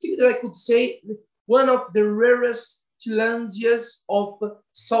think that I could say one of the rarest Tillandsias of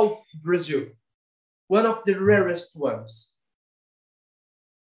South Brazil, one of the rarest ones.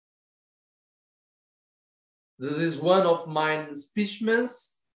 This is one of my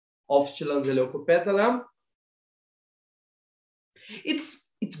specimens of Tillandsia leucopetala.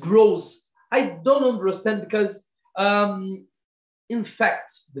 It grows. I don't understand, because in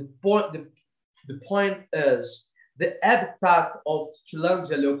fact the point is the habitat of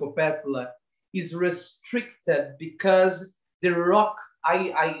Tillandsia leucopetala is restricted because the rock.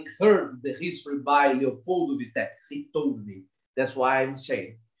 I heard the history by Leopoldo Vitek. He told me. That's why I'm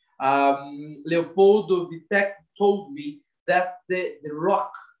saying. Leopoldo Vitek told me that the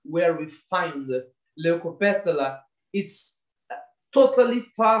rock where we find leucopetala, it's totally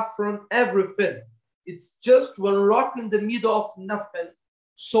far from everything. It's just one rock in the middle of nothing.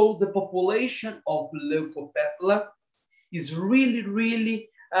 So the population of leucopetala is really, really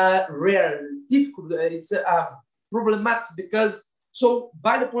rare, difficult. It's problematic, because so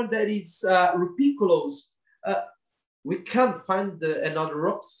by the point that it's rupiculose, we can't find another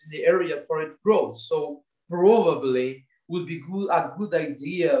rocks in the area for it to grow. So probably would be a good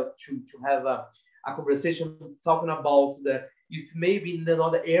idea to have a conversation talking about if maybe in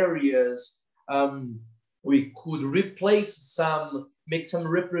other areas we could make some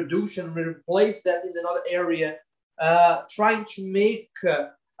reproduction, replace that in another area, trying to make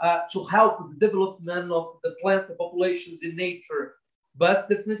to help the development of the plant populations in nature. But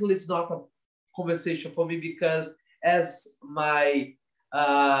definitely it's not a conversation for me, because as my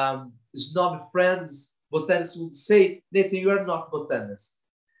snob friends botanists would say, Nathan, you are not botanist.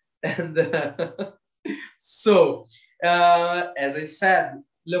 And so, as I said,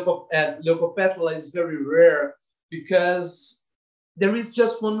 leucopetala is very rare because there is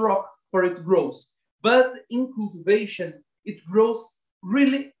just one rock for it grows. But in cultivation, it grows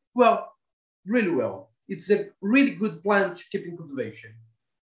really well, really well. It's a really good plant to keep in cultivation.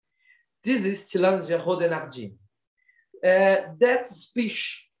 This is Tillandsia rhodenardine. That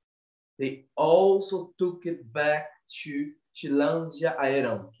species, they also took it back to Tillandsia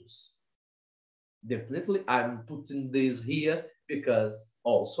aeranthus. Definitely, I'm putting this here because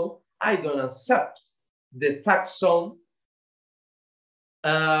also I don't accept the taxon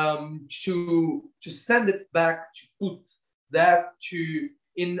to send it back, to put that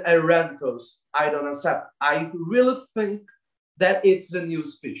in aeranthus. I don't accept. I really think that it's a new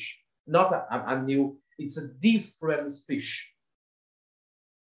species, not a new. It's a different species.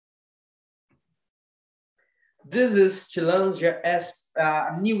 This is Tillandsia as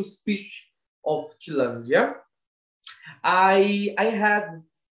a new species of Tillandsia. I had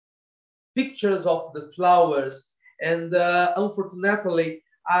pictures of the flowers, and unfortunately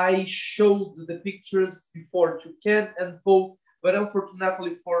I showed the pictures before to Ken and Paul, but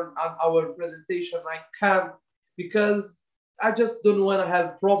unfortunately for our presentation I can't, because I just don't want to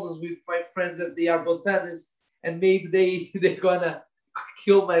have problems with my friends that they are botanists, and maybe they're gonna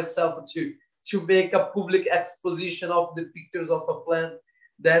kill myself to make a public exposition of the pictures of a plant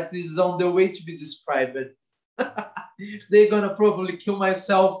that is on the way to be described. They're gonna probably kill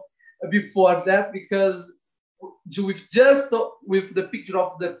myself before that, because with the picture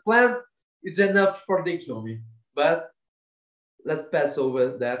of the plant, it's enough for they kill me. But let's pass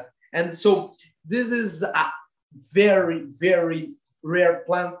over that. And so this is a very, very rare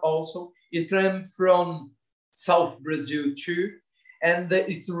plant also. It came from South Brazil too, and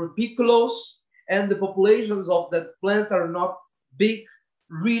it's rupiculose, and the populations of that plant are not big,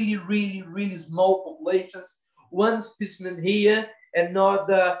 really, really, really small populations. One specimen here,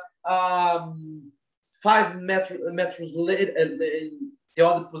 another 5 meters later in the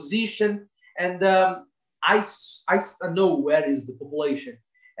other position, and I know where is the population,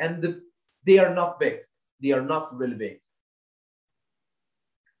 and they are not big. They are not really big.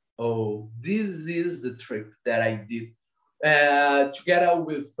 Oh, this is the trick that I did together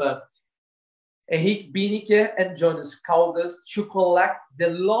with Henrique Bineker and Jonas Caldas to collect the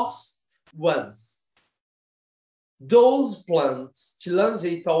lost ones. Those plants,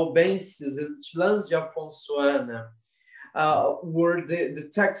 Tillandsia itaubensis and Tillandsia afonsoana, were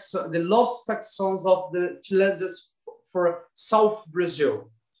the lost taxons of the Tillandsias for South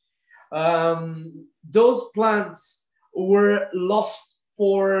Brazil. Those plants were lost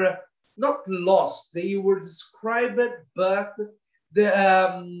for, not lost, they were described, but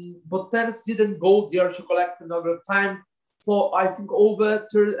the botanists didn't go there to collect another time for, I think, over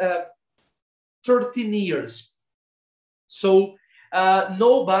 13 years. So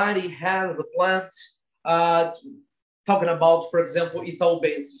nobody had the plants, talking about, for example,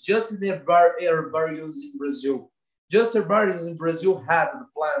 itaubensis, just in the herbariums in Brazil. Just herbariums in Brazil had the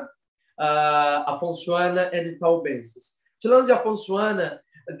plant Afonsoana and itaubensis. Tillandsia afonsoana,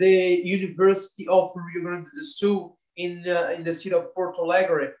 the University of Rio Grande do Sul in the city of Porto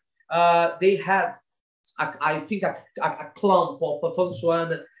Alegre, they had, I think, a clump of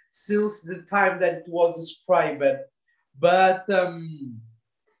afonsoana since the time that it was described. But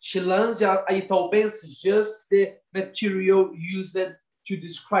Tillandsia itaubensis is just the material used to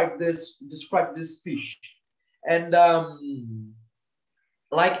describe this fish, and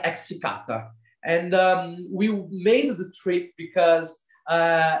like Exicata. And we made the trip because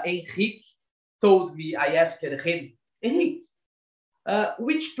Henrique told me, I asked him, Henrique,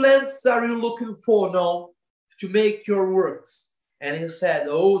 which plants are you looking for now to make your works? And he said,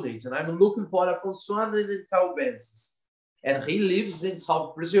 oh, Nathan, I'm looking for Afonsoana and itaubensis. And he lives in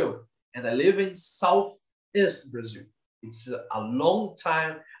South Brazil, and I live in Southeast Brazil. It's a long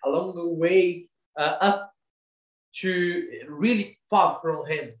way up to really far from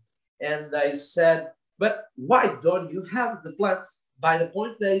him. And I said, but why don't you have the plants by the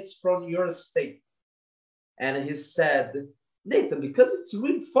point that it's from your state? And he said, Nathan, because it's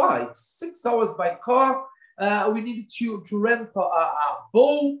really far, it's 6 hours by car, we need to rent a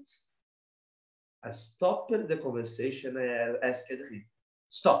boat. I stopped the conversation and I asked him,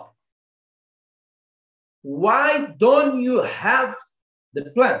 stop. Why don't you have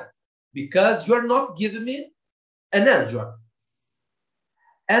the plant? Because you're not giving me an answer.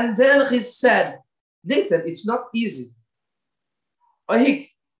 And then he said, Nathan, it's not easy. I'm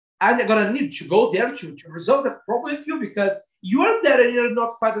gonna need to go there to resolve that problem with you, because you are there and you're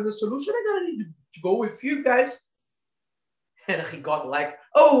not finding the solution. I'm gonna need to go with you guys. And he got like,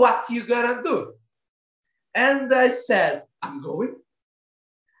 oh, what you gonna do? And I said, I'm going.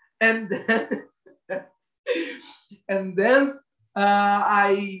 And then, I'm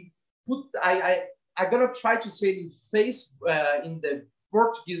gonna try to say in the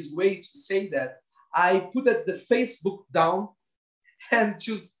Portuguese way to say that. I put the Facebook down and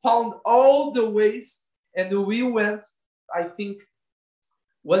to found all the ways, and we went, I think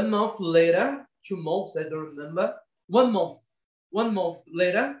 1 month later, 2 months, I don't remember, 1 month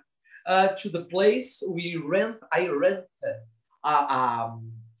later, to the place I rented a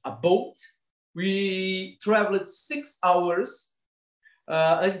boat. We traveled 6 hours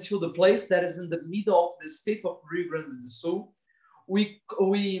until the place that is in the middle of the state of Rio Grande do Sul. We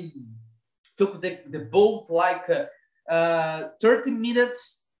took the boat like 30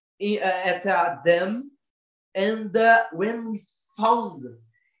 minutes at a dam, and when we found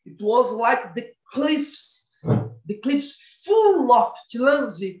it was like the cliffs full of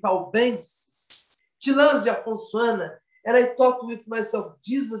Tillandsia itaubensis, Tillandsia afonsoana, and I thought with myself,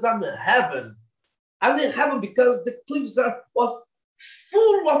 Jesus, I'm in heaven. I'm in heaven because the cliffs was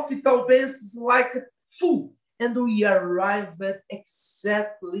full of itaubensis, like full. And we arrived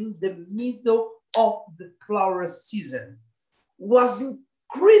exactly in the middle of the flower season. It was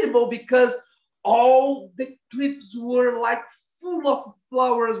incredible because all the cliffs were like full of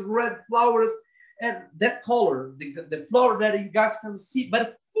flowers, red flowers, and that color, the flower that you guys can see,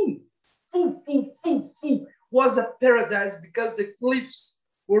 but full, was a paradise because the cliffs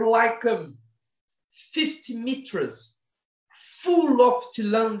were like 50 meters, full of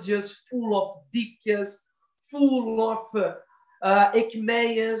Tillandsias, full of Dicas, full of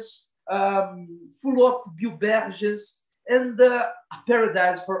Ecmeias, full of Bilberges, and a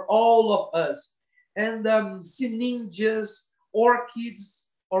paradise for all of us. And Sinindias, orchids,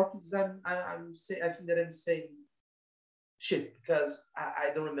 I think that I'm saying shit because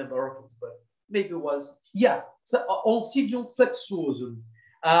I don't remember orchids, but maybe it was, yeah, so Oncidium flexuosum.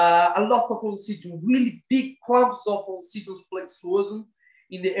 A lot of Oncidium, really big clumps of Oncidium flexuosum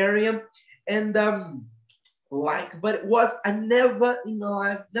in the area. And but it was, I never in my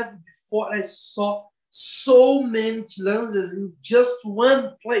life, never before I saw so many Tillandsias in just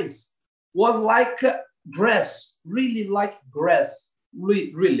one place. It was like grass, really like grass,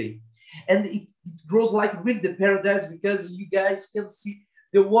 really. And it grows like really the paradise, because you guys can see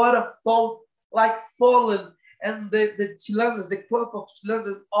the waterfall like falling, and the chilanzas, the clump of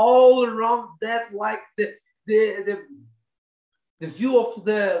chilanzas all around that, like the view of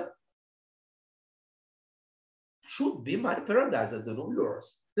the, should be my paradise, I don't know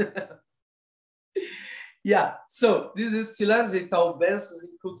yours. Yeah, so this is Chilanzia taubensis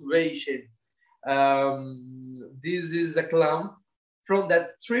in cultivation. This is a clump from that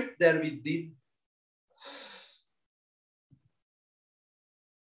trip that we did.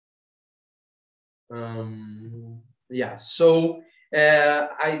 Yeah, so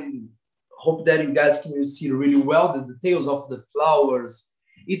I hope that you guys can see really well the details of the flowers.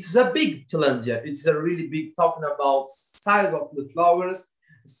 It's a big Chilanzia. It's a really big, talking about size of the flowers,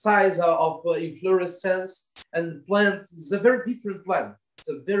 size of inflorescence, and the plant is a very different plant. It's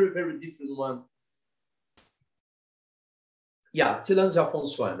a very, very different one. Yeah, Chilanzia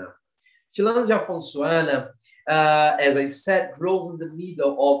afonsoana. Chilanzia afonsoana, as I said, grows in the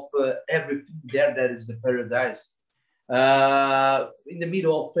middle of everything there that is the paradise. In the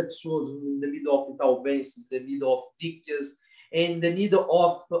middle of Flexuoso, in the middle of Itaubensis, the middle of Dicas, in the middle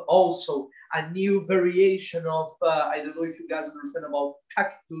of also a new variation of, I don't know if you guys understand about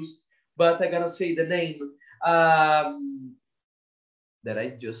cactus, but I'm gonna say the name that I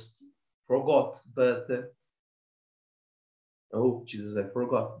just forgot, but oh Jesus, I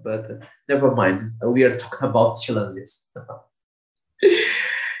forgot, but never mind. We are talking about Chilanzias.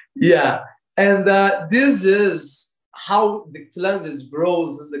 Yeah, and this is how the Chilanzias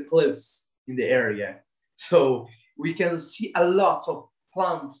grows in the cliffs in the area. So we can see a lot of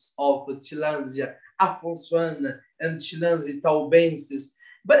clumps of Chilanzia afonsoana and Chilanzia taubensis.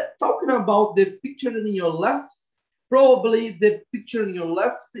 But talking about the picture in your left, probably the picture in your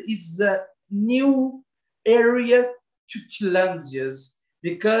left is a new area to Chilanzias,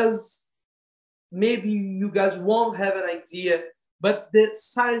 because maybe you guys won't have an idea, but the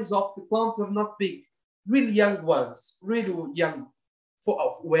size of the clumps are not big, really young ones, really young. For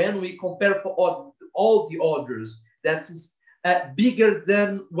when we compare for all the others, that's bigger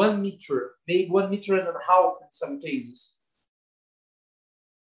than 1 meter, maybe 1.5 meters in some cases.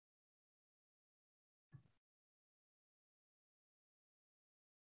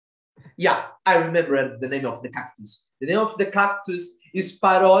 Yeah, I remember the name of the cactus. The name of the cactus is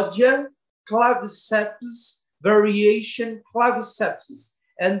Parodia claviceps variation claviceps.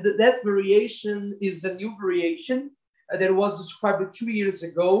 And that variation is a new variation that was described 2 years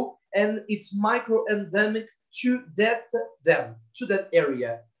ago, and it's micro-endemic to that dam, to that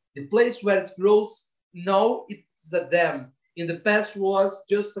area. The place where it grows now, it's a dam. In the past was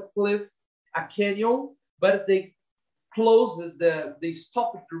just a cliff, a canyon, but they closed they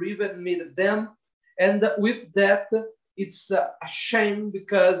stopped the river and made a dam. And with that, it's a shame,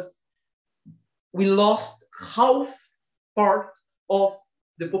 because we lost half part of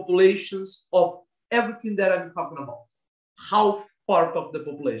the populations of everything that I'm talking about. Half part of the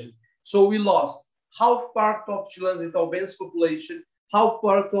population. So we lost half part of Chilanzia taubensis population, half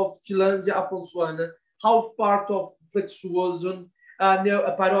part of Chilanzia afonsoana, half part of Flexuosum,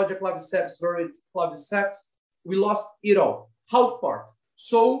 Parodia claviceps, variety claviceps. We lost it all, half part.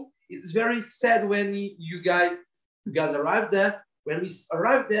 So it's very sad when you guys arrive there. When we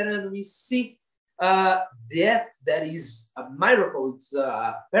arrive there and we see that is a miracle, it's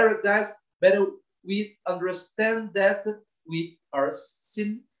a paradise, but we understand that we are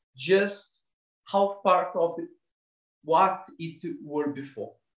seeing just half part of it, what it were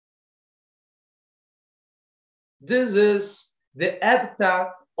before. This is the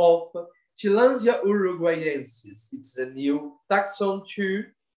habitat of Chilanzia uruguayensis. It's a new taxon too.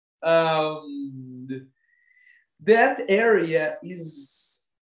 That area is,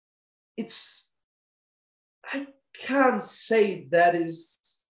 I can't say that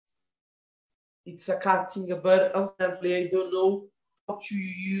it's a cutting, but unfortunately I don't know how to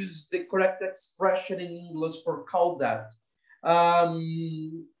use the correct expression in English for call that.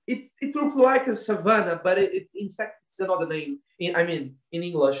 It looks like a savanna, but in fact it's another name. In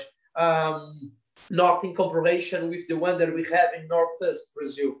English, not in comparison with the one that we have in Northeast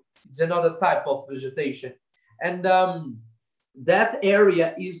Brazil. It's another type of vegetation, and that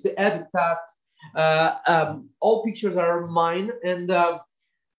area is the habitat. All pictures are mine, and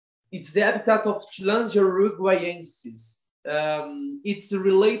it's the habitat of Chilanzia uruguayensis. It's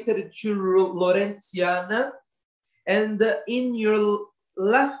related to Lawrenceana, and in your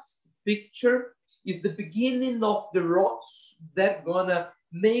left picture is the beginning of the rocks that gonna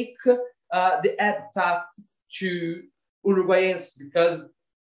make the habitat to Uruguayensis, because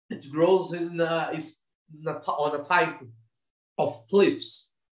it grows in on a type of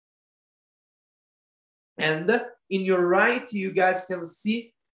cliffs. And in your right, you guys can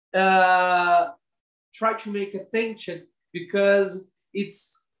see, try to make attention because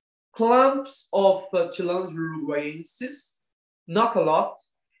it's clumps of Chilangia uruguayensis, not a lot,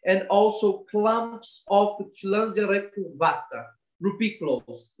 and also clumps of Chilangia recurvata,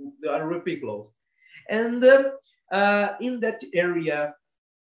 rupiculos. And in that area,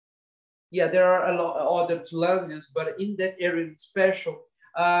 yeah, there are a lot of other Chilangias, but in that area in special,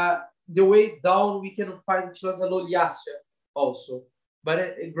 the way down we can find Chilangia loliacea also,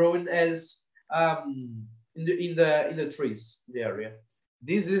 but growing as in the trees, the area.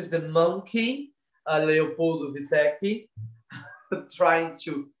 This is the monkey, Leopoldo Vitecchi, trying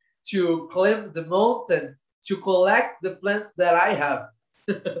to climb the mountain to collect the plants that I have.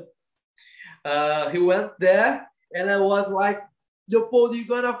 He went there, and I was like, Leopoldo, you're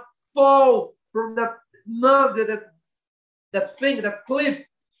gonna fall from that mountain, that thing, that cliff.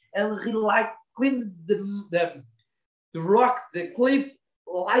 And he like climbed the rock, the cliff,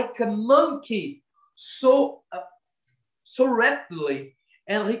 like a monkey, so rapidly.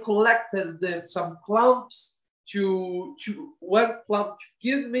 And he collected some clumps to one clump to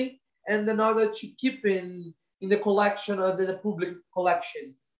give me, and another to keep in the collection or the public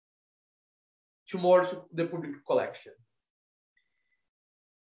collection. To the public collection.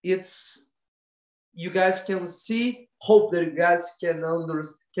 It's, you guys can see, hope that you guys can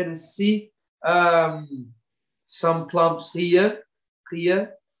see some clumps here.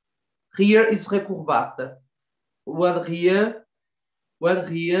 Here is recurvata. One here,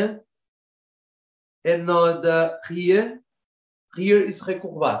 another here. Here is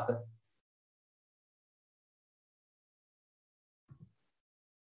recurvata.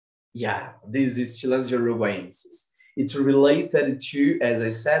 Yeah, this is Chilangia uruguayensis. It's related to, as I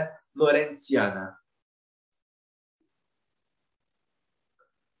said, Lawrenziana.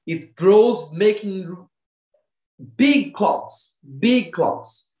 It grows making big clumps, big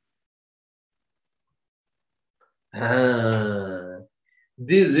clumps. This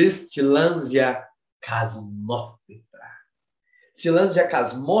is Chilangia chasmophyta. Chilangia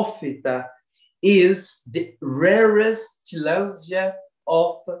chasmophyta is the rarest Chilangia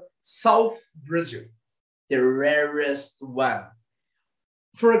of South Brazil, the rarest one.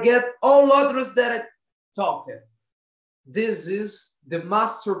 Forget all others that I talked. This is the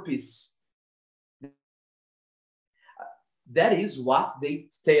masterpiece. That is what they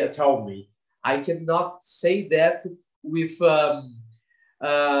tell me. I cannot say that with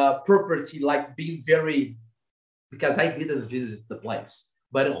property, like being very, because I didn't visit the place.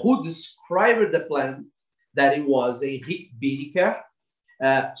 But who described the plant? That it was Henrique Biniker.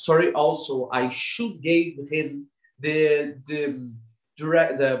 Sorry, also I should give him the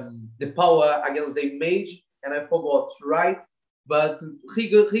power against the image, and I forgot to write. But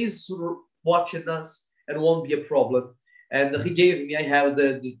he's watching us, and won't be a problem. And he gave me, I have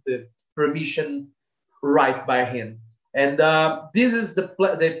the permission right by him. And this is the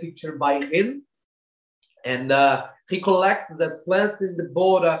picture by him. And he collected that plant in the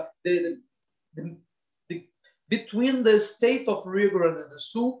border, between the state of Rio Grande do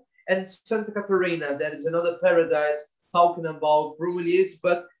Sul and Santa Catarina. That is another paradise talking about bromeliads.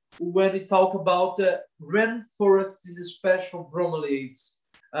 But when we talk about rainforests in the special bromeliads,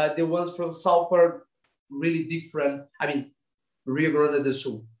 the ones from south are really different. I mean, Rio Grande do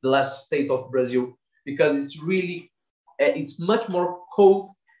Sul, the last state of Brazil, because it's really, it's much more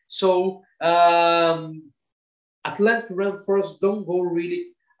cold. So Atlantic rainforests don't go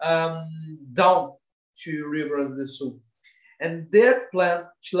really down to Rio Grande do Sul. And that plant,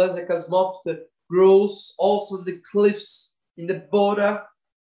 Chilangia chasmophyta, grows also in the cliffs, in the border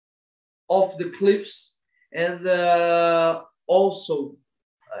of the cliffs. And also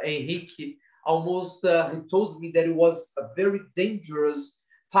Henrique almost he told me that it was a very dangerous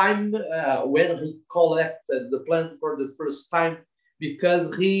time when he collected the plant for the first time,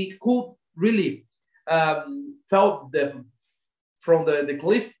 because he could really felt from the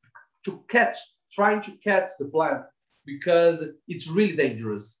cliff trying to catch the plant, because it's really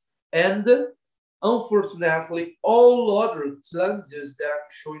dangerous. And unfortunately, all other Chilangias that I'm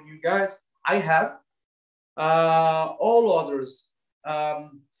showing you guys, I have all others.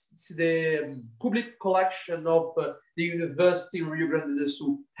 The public collection of the University of Rio Grande do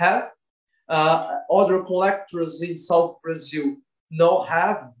Sul have. Other collectors in South Brazil now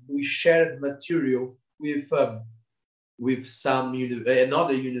have. We shared material with some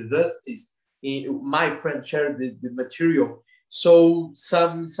other universities. My friend shared the material. So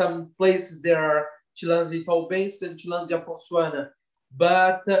some places there are Chilangia itaubense and Chilangia ponsuana,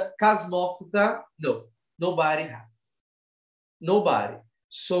 but chasmophyta, no, nobody has. Nobody.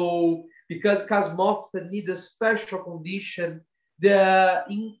 So because Casmofta need a special condition.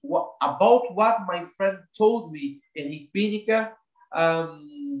 About what my friend told me, Henrique Pinica,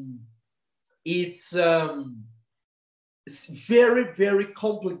 it's very, very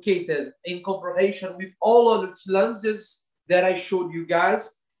complicated in comparison with all other Tillandsias that I showed you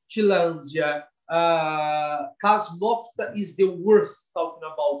guys. Tillandsia, Casmofta is the worst talking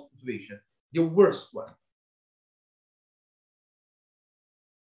about cultivation, the worst one.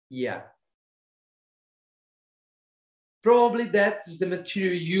 Yeah. Probably that's the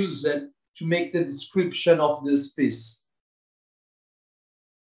material used to make the description of this piece.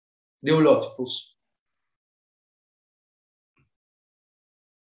 The Eulótipus.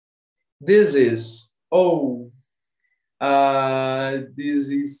 This is, this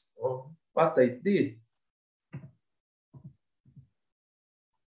is what I did.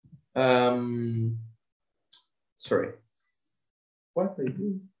 Sorry. What I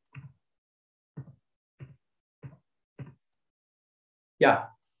did? Yeah,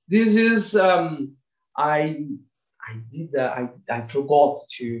 this is I forgot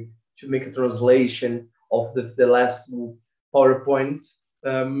to make a translation of the last PowerPoint,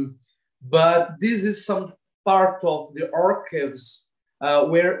 but this is some part of the archives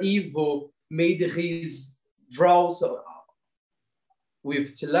where Ivo made his draws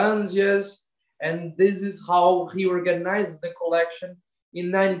with Tillandsias, and this is how he organized the collection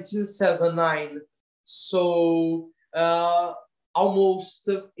in 1979. So almost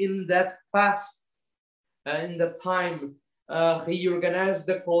in that past, in that time, he organized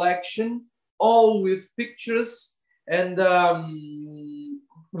the collection, all with pictures and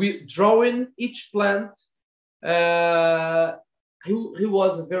with drawing each plant. He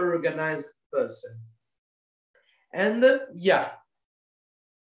was a very organized person. And yeah,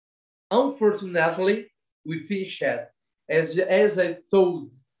 unfortunately, we finished as I told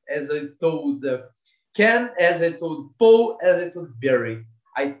Ken, as I told Paul, as I told Barry.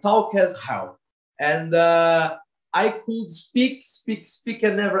 I talk as hell. And I could speak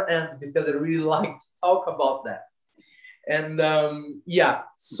and never end because I really like to talk about that. And yeah,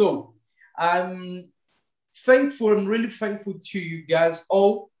 so I'm thankful, I'm really thankful to you guys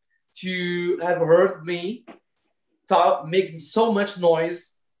all to have heard me talk, making so much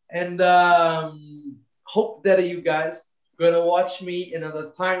noise. And hope that you guys gonna watch me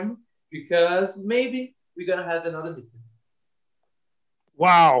another time, because maybe we're going to have another meeting.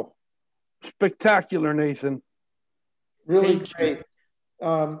 Wow. Spectacular, Nathan. Really great.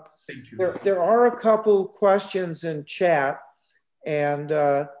 Thank you. There are a couple questions in chat, and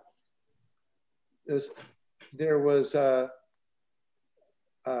there was, are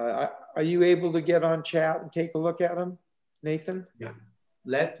you able to get on chat and take a look at them, Nathan? Yeah.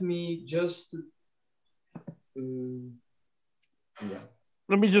 Let me just, yeah.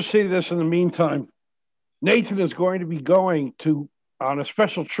 Let me just say this in the meantime. Nathan is going to be going on a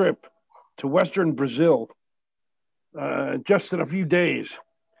special trip to Western Brazil just in a few days.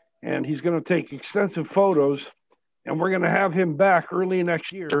 And he's going to take extensive photos, and we're going to have him back early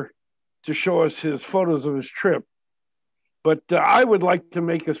next year to show us his photos of his trip. But I would like to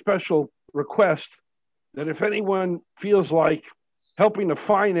make a special request that if anyone feels like helping to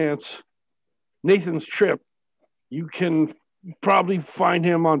finance Nathan's trip, you can probably find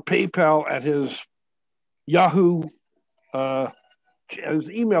him on PayPal at his Yahoo, his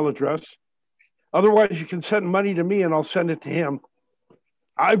email address. Otherwise, you can send money to me and I'll send it to him.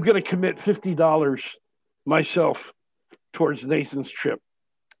 I'm going to commit $50 myself towards Nathan's trip.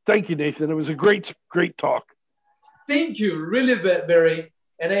 Thank you, Nathan. It was a great talk. Thank you, really, Barry.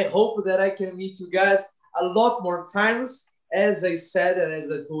 And I hope that I can meet you guys a lot more times. As I said, and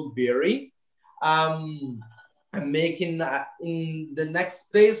as I told Barry, I'm making, in the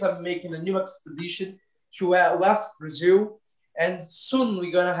next days, I'm making a new expedition to West Brazil. And soon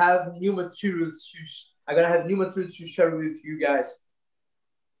we're going to have new materials. I'm going to have new materials to share with you guys.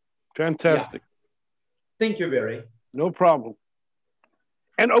 Fantastic. Yeah. Thank you, Barry. No problem.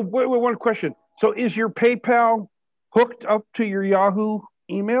 And wait, one question. So is your PayPal hooked up to your Yahoo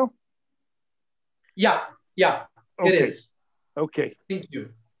email? Yeah, okay. It is. Okay. Thank you.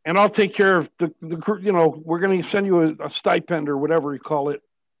 And I'll take care of the we're going to send you a stipend or whatever you call it,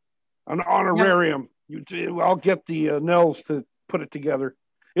 an honorarium. Yeah. I'll get the Nels to put it together.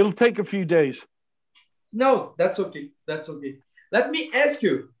 It'll take a few days. No, that's okay. That's okay. Let me ask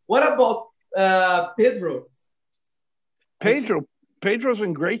you, what about Pedro? Pedro's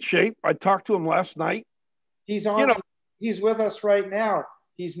in great shape. I talked to him last night. He's on. He's with us right now.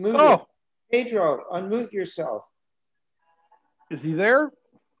 He's moving. Oh. Pedro, unmute yourself. Is he there?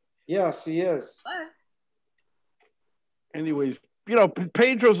 Yes, he is. Anyways, you know,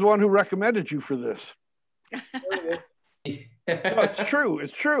 Pedro's the one who recommended you for this. No, it's true.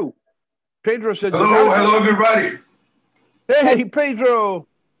 It's true. Pedro said, hello, everybody. Hey, Pedro.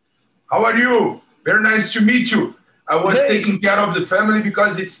 How are you? Very nice to meet you. I was taking care of the family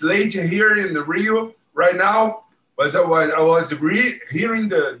because it's late here in the Rio right now. But I was hearing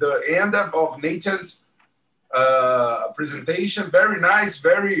the end of Nathan's presentation. Very nice,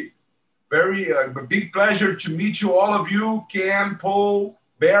 very big pleasure to meet you, all of you, Cam, Paul,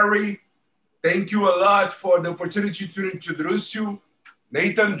 Barry. Thank you a lot for the opportunity to introduce you.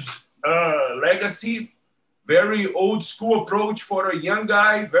 Nathan's legacy, very old school approach for a young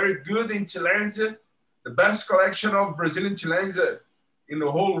guy, very good in Chilense, the best collection of Brazilian Chilense in the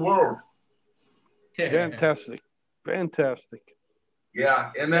whole world. Fantastic. Fantastic.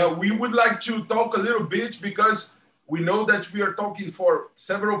 Yeah, and we would like to talk a little bit because we know that we are talking for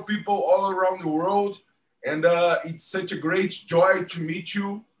several people all around the world, and it's such a great joy to meet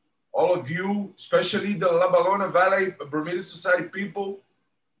you, all of you, especially the La Balona Valley Bromeliad Society people,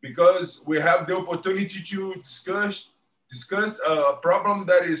 because we have the opportunity to discuss a problem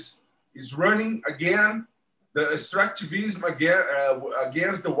that is running again, the extractivism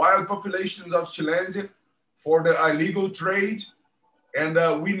against the wild populations of Chileans for the illegal trade. And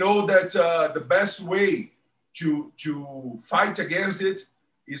we know that the best way to fight against it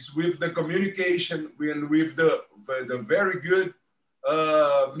is with the communication and with the very good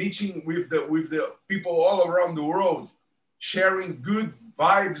meeting with the people all around the world, sharing good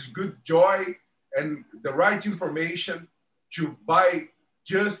vibes, good joy, and the right information to buy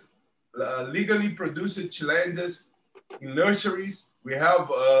just legally produced Chileans in nurseries. We have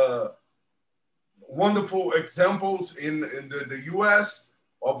wonderful examples in the US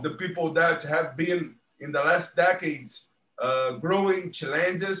of the people that have been in the last decades growing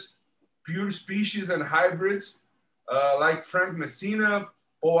Chileans, pure species and hybrids, like Frank Messina,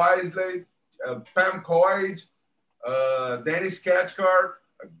 Paul Isley, Pam Coyd, Dennis Cathcart,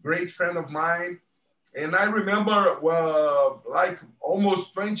 a great friend of mine. And I remember like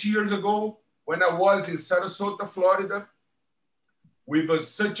almost 20 years ago when I was in Sarasota, Florida, with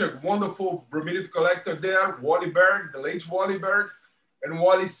such a wonderful bromeliad collector there, Wally Berg, the late Wally Berg. And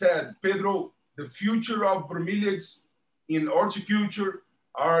Wally said, Pedro, the future of bromeliads in horticulture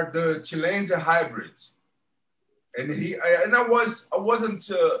are the Chileans hybrids. And I wasn't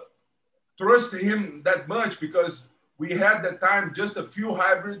trusting him that much because we had that time just a few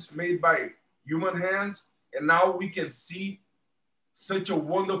hybrids made by human hands, and now we can see such a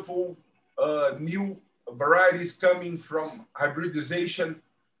wonderful new varieties coming from hybridization,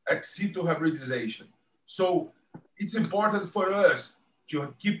 ex situ hybridization. So it's important for us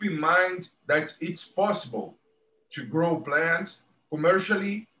to keep in mind that it's possible to grow plants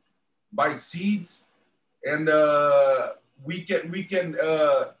commercially by seeds, and we can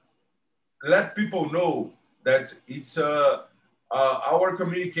let people know that it's our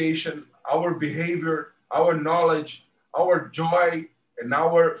communication, our behavior, our knowledge, our joy, and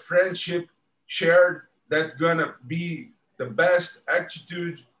our friendship shared that's gonna be the best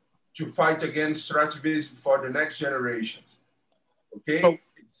attitude to fight against extractivism for the next generations. Okay, so,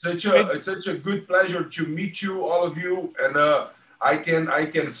 it's such a good pleasure to meet you, all of you, and I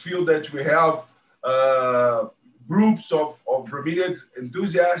can feel that we have groups of bromeliad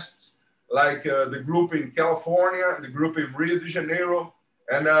enthusiasts, like the group in California, the group in Rio de Janeiro,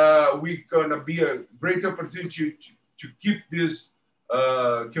 and we're gonna be a great opportunity to keep this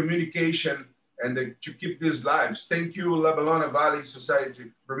communication and to keep these lives. Thank you, La Balona Valley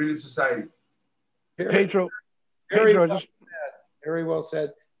Society, Bromeliad Society. Pedro, very well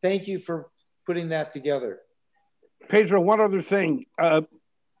said. Thank you for putting that together. Pedro, one other thing.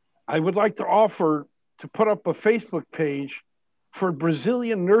 I would like to offer to put up a Facebook page for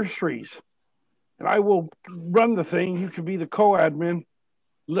Brazilian nurseries. And I will run the thing. You can be the co-admin.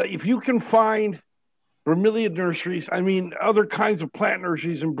 If you can find bromeliad nurseries, I mean, other kinds of plant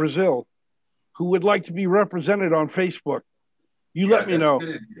nurseries in Brazil who would like to be represented on Facebook, you let me know.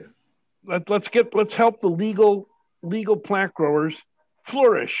 Let's help the legal plant growers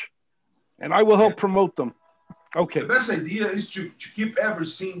flourish, and I will help promote them. Okay. The best idea is to keep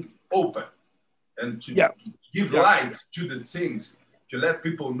everything open and to give light to the things, to let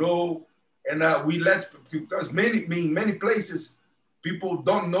people know. And because many places, people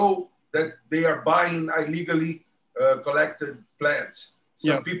don't know that they are buying illegally collected plants.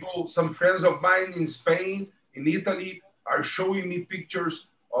 Some people, some friends of mine in Spain, in Italy, are showing me pictures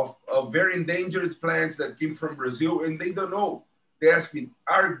of very endangered plants that came from Brazil, and they don't know. They ask me,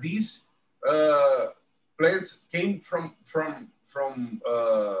 are these plants came from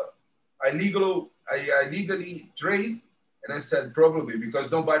illegally trade? And I said, probably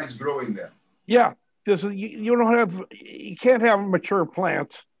because nobody's growing them. Yeah, because you can't have mature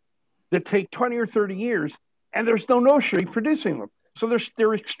plants that take 20 or 30 years, and there's no nursery producing them. So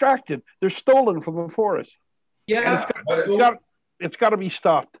they're extracted, they're stolen from the forest. Yeah, it's got to be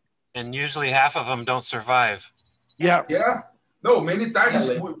stopped. And usually half of them don't survive. Yeah. Yeah. No, many times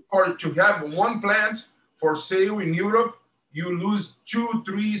to have one plant for sale in Europe, you lose 2,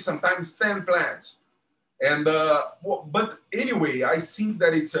 3, sometimes 10 plants. And but anyway, I think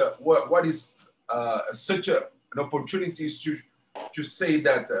that it's what is such an opportunity is to say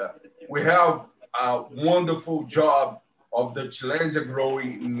that we have a wonderful job of the Chileans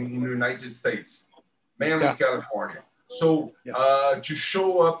growing in the United States, mainly California. So to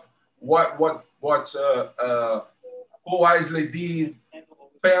show up what Paul Isley did,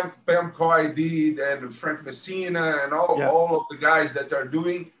 Pam Coy did, and Frank Messina, and all of the guys that are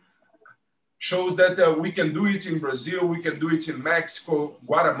doing, shows that we can do it in Brazil, we can do it in Mexico,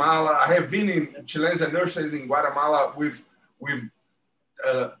 Guatemala. I have been in Chileans and nurseries in Guatemala with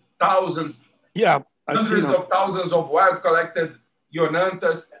thousands, hundreds of thousands of wild collected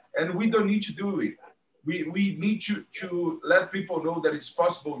Ionanthus, and we don't need to do it. We need to let people know that it's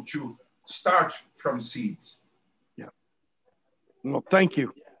possible to start from seeds. Yeah. Well, thank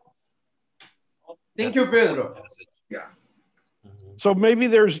you. Thank you, Pedro. Yeah. So maybe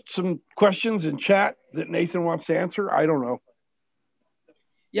there's some questions in chat that Nathan wants to answer. I don't know.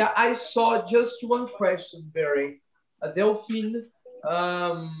 Yeah, I saw just one question, Barry. Delphine,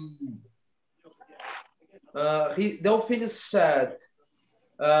 Delphine said,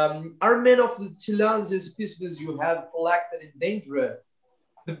 are many of the Chileans species you have collected endangered?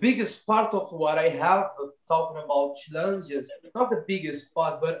 The biggest part of what I have talking about Chileans, not the biggest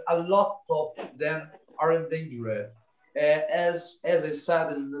part, but a lot of them are endangered. As I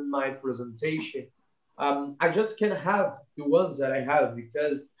said in my presentation, I just can't have the ones that I have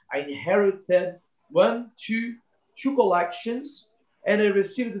because I inherited two collections, and I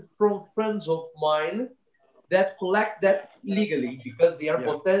received it from friends of mine that collect that legally because they are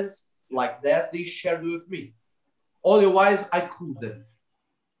potentials like that. They shared with me. Otherwise, I couldn't.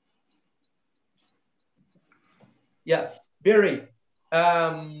 Yes, Barry,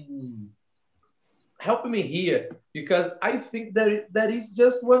 help me here because I think that is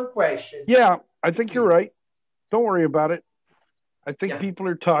just one question. Yeah, I think you're right. Don't worry about it. I think people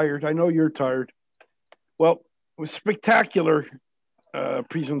are tired. I know you're tired. Well, it was a spectacular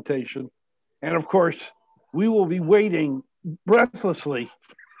presentation. And of course, we will be waiting breathlessly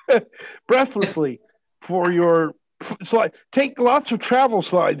for your slide. Take lots of travel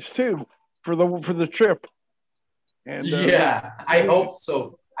slides too for the trip. And I hope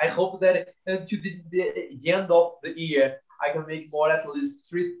so. I hope that until the end of the year, I can make more at least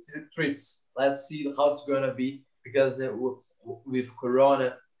 3 trips. Let's see how it's gonna be because with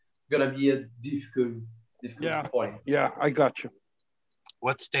Corona, gonna be a difficult point. Yeah, I got you.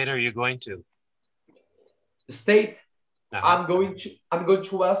 What state are you going to? The state. I'm going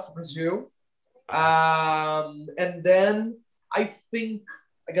to West Brazil, and then I think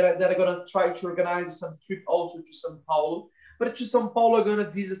I'm gonna try to organize some trip also to São Paulo. But to São Paulo, I'm gonna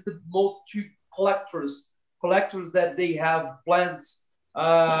visit the most two collectors that they have plants,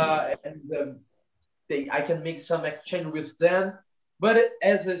 and I can make some exchange with them. But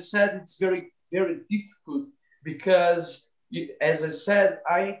as I said, it's very, very difficult because, as I said,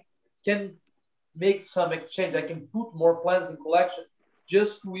 I can make some exchange. I can put more plants in collection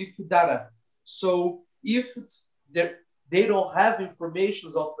just with data. So if they don't have information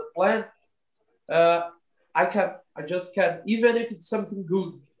of the plant, I just can, even if it's something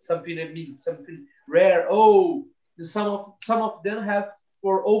good, something rare. Oh, some of them have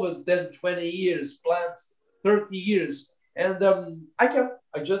for over 20 years plants, 30 years, and I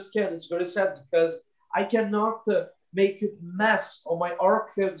just can't. It's very sad because I cannot make a mess on my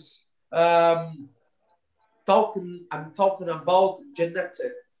archives. I'm talking about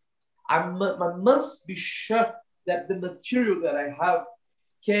genetic. I must be sure that the material that I have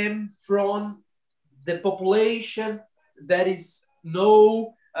came from the population that is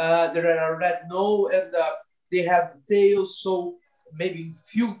that are that know, and they have details. So maybe in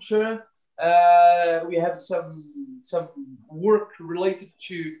future we have some work related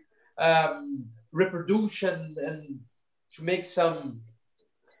to reproduction and to make some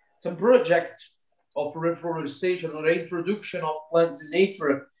project of reforestation or introduction of plants in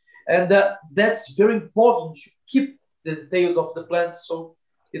nature, and that's very important to keep the details of the plants. So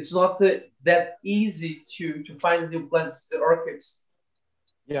it's not that easy to find new plants, the orchids.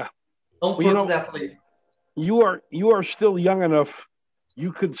 Yeah. Unfortunately. Well, you are still young enough.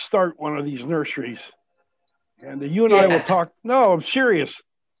 You could start one of these nurseries And you and I will talk. No, I'm serious.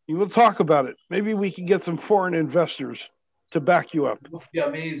 You will talk about it. Maybe we can get some foreign investors to back you up. It would be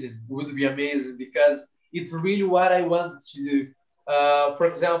amazing. It would be amazing because it's really what I want to do. For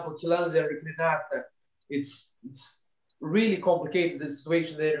example, Chilanzia reclinata, it's really complicated, the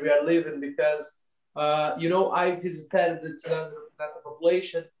situation that we are living, because you know, I visited the Chilanzia reclinata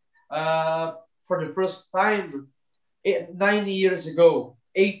population for the first time 9 years ago,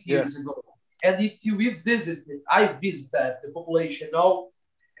 8 years ago. And if we visited, I visited the population now,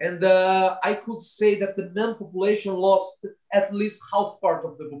 and I could say that the main population lost at least half part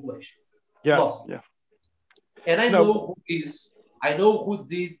of the population. Lost. Yeah. And I know who is, I know who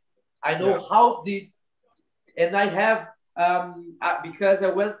did, I know how did, and I have, because I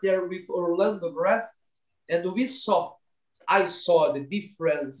went there with Orlando Graf, and I saw the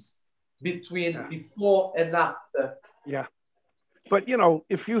difference between before and after. Yeah. But, you know,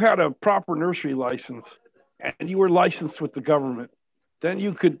 if you had a proper nursery license and you were licensed with the government, then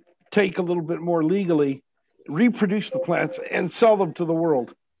you could take a little bit more legally, reproduce the plants, and sell them to the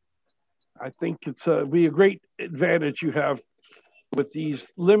world. I think it's be a great advantage you have with these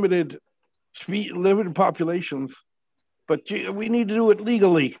limited populations. But we need to do it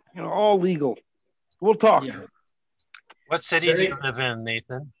legally, you know, all legal. We'll talk. Yeah. What city do you live in,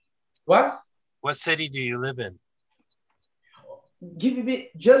 Nathan? What? What city do you live in? Give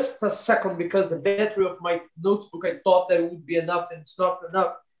me just a second, because the battery of my notebook, I thought that it would be enough, and it's not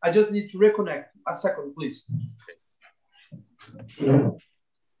enough. I just need to reconnect. A second, please.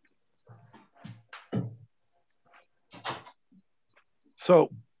 So,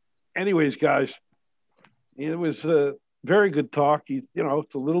 anyways, guys, it was a very good talk. You know,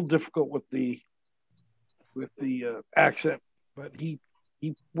 it's a little difficult with the accent, but he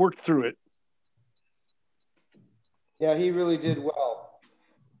worked through it. Yeah, he really did well.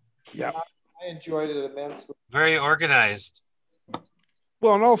 Yeah, I enjoyed it immensely. Very organized.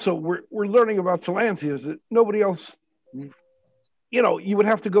 Well, and also we're learning about Tillandsias that nobody else. You know, you would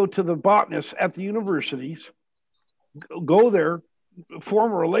have to go to the botanists at the universities, go there,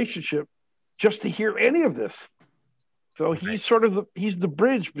 form a relationship, just to hear any of this. So he's sort of he's the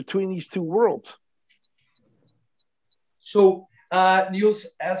bridge between these two worlds. So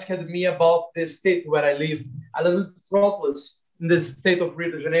Niels asked me about the state where I live. I live in Petrópolis, in the state of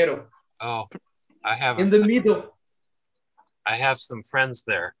Rio de Janeiro. Oh, I have in the middle. I have some friends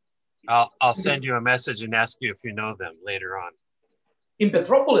there. I'll send you a message and ask you if you know them later on. In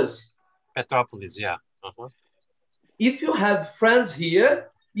Petrópolis? Petrópolis, yeah. If you have friends here,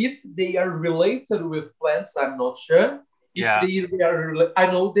 if they are related with plants, I'm not sure. If they are, I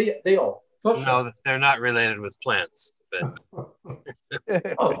know they are. For sure. No, they're not related with plants. But...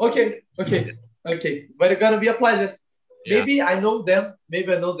 Oh, okay. But it's gonna be a pleasure. Maybe I know them.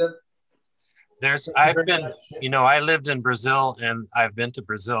 Maybe I know them. I've been, you know, I lived in Brazil, and I've been to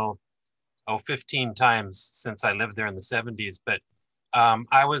Brazil, 15 times since I lived there in the 70s. But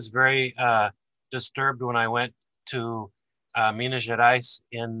I was very disturbed when I went to Minas Gerais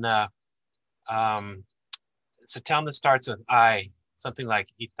in, it's a town that starts with I, something like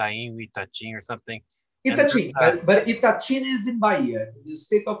Itaim, Itachim or something. Itachim, but Itachim is in Bahia, the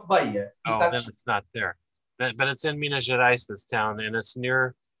state of Bahia. Oh, then it's not there. But it's in Minas Gerais, this town, and it's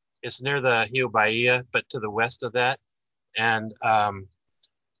near the Rio Bahia, but to the west of that. And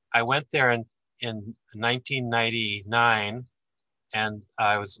I went there in 1999, and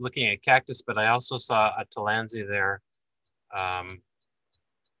I was looking at cactus, but I also saw a Tillandsia there. I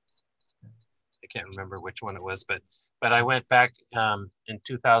can't remember which one it was, but I went back in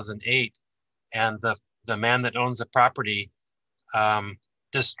 2008, and the man that owns the property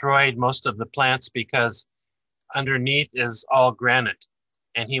destroyed most of the plants because underneath is all granite,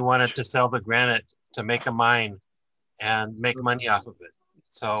 and he wanted to sell the granite to make a mine and make money off of it.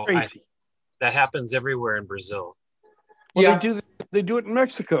 So that happens everywhere in Brazil. Well, they do it in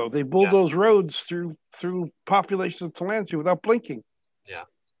Mexico. They bulldoze roads through populations of Tillandsia without blinking. Yeah.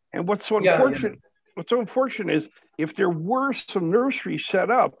 And what's so unfortunate is if there were some nurseries set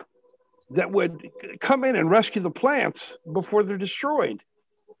up that would come in and rescue the plants before they're destroyed.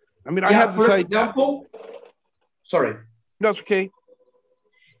 I mean, I have this example. Sorry. That's okay.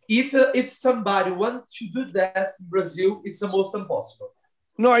 If somebody wants to do that in Brazil, it's almost impossible.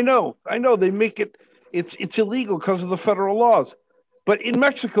 No, I know. They make it's illegal because of the federal laws. But in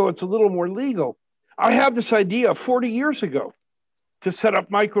Mexico, it's a little more legal. I had this idea 40 years ago to set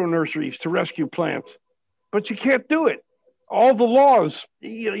up micro nurseries to rescue plants, but you can't do it. All the laws,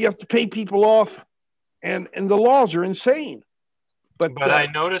 you have to pay people off, and the laws are insane. But I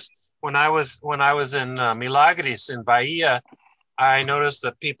noticed when I was in Milagres in Bahia, I noticed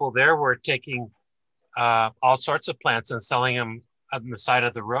that people there were taking all sorts of plants and selling them on the side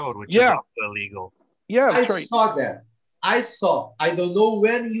of the road, which is also illegal. Yeah, I right. saw that. I don't know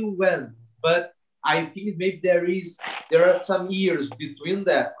when you went, but I think maybe there are some years between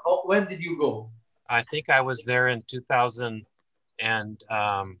that. When did you go? I think I was there in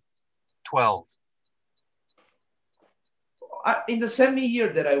 2012. In the same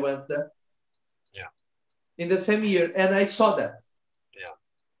year that I went there. Yeah. In the same year, and I saw that. Yeah.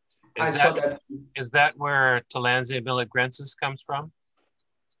 Saw that. Is that where Tillandsia milagrensis comes from?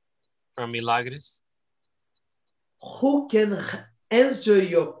 From Milagres? Who can answer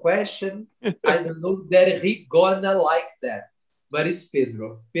your question? I don't know that he gonna like that, but it's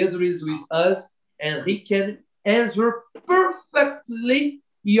Pedro. Pedro is with us, and he can answer perfectly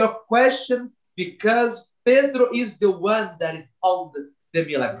your question because Pedro is the one that found the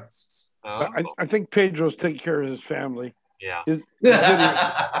milagres. Oh. I think Pedro's taking care of his family. Yeah. His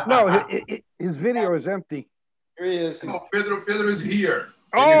video is empty. Here he is. Oh, Pedro is here.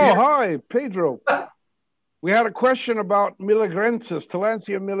 Oh, hi, Pedro. We had a question about milagrensis,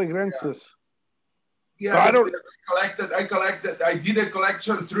 Tillandsia milagrensis. Yeah, So I did a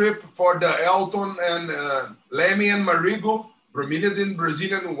collection trip for the Elton and Leme and Marigo, Bromeliad in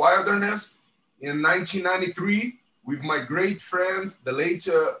Brazilian wilderness in 1993 with my great friend, the late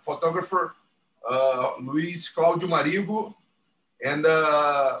photographer, Luis Claudio Marigo. And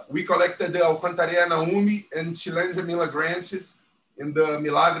we collected the Alcantarella Naumi and Tillandsia milagrensis in the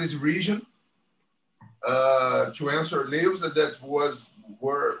Milagres region. To answer Lewis that was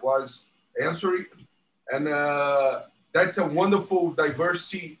answering, and that's a wonderful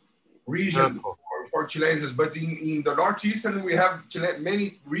diversity region for Chileans. But in the northeastern, we have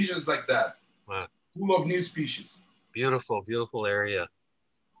many regions like that, full of new species. Beautiful, beautiful area.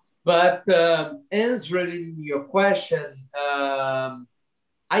 But answering your question,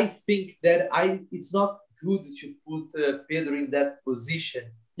 I think that it's not good to put Pedro in that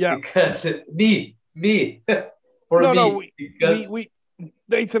position. Yeah. Because because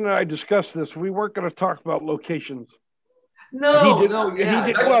Nathan and I discussed this. We weren't going to talk about locations. That's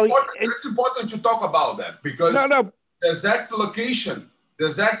important to talk about that because the exact location, the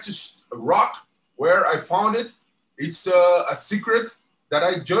exact rock where I found it, it's a secret that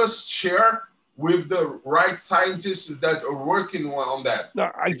I just share with the right scientists that are working on that.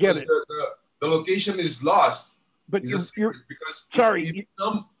 No, I get it. The location is lost. But because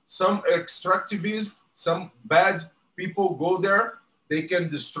some extractivists, some bad people go there, they can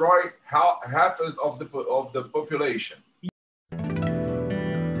destroy half of the population.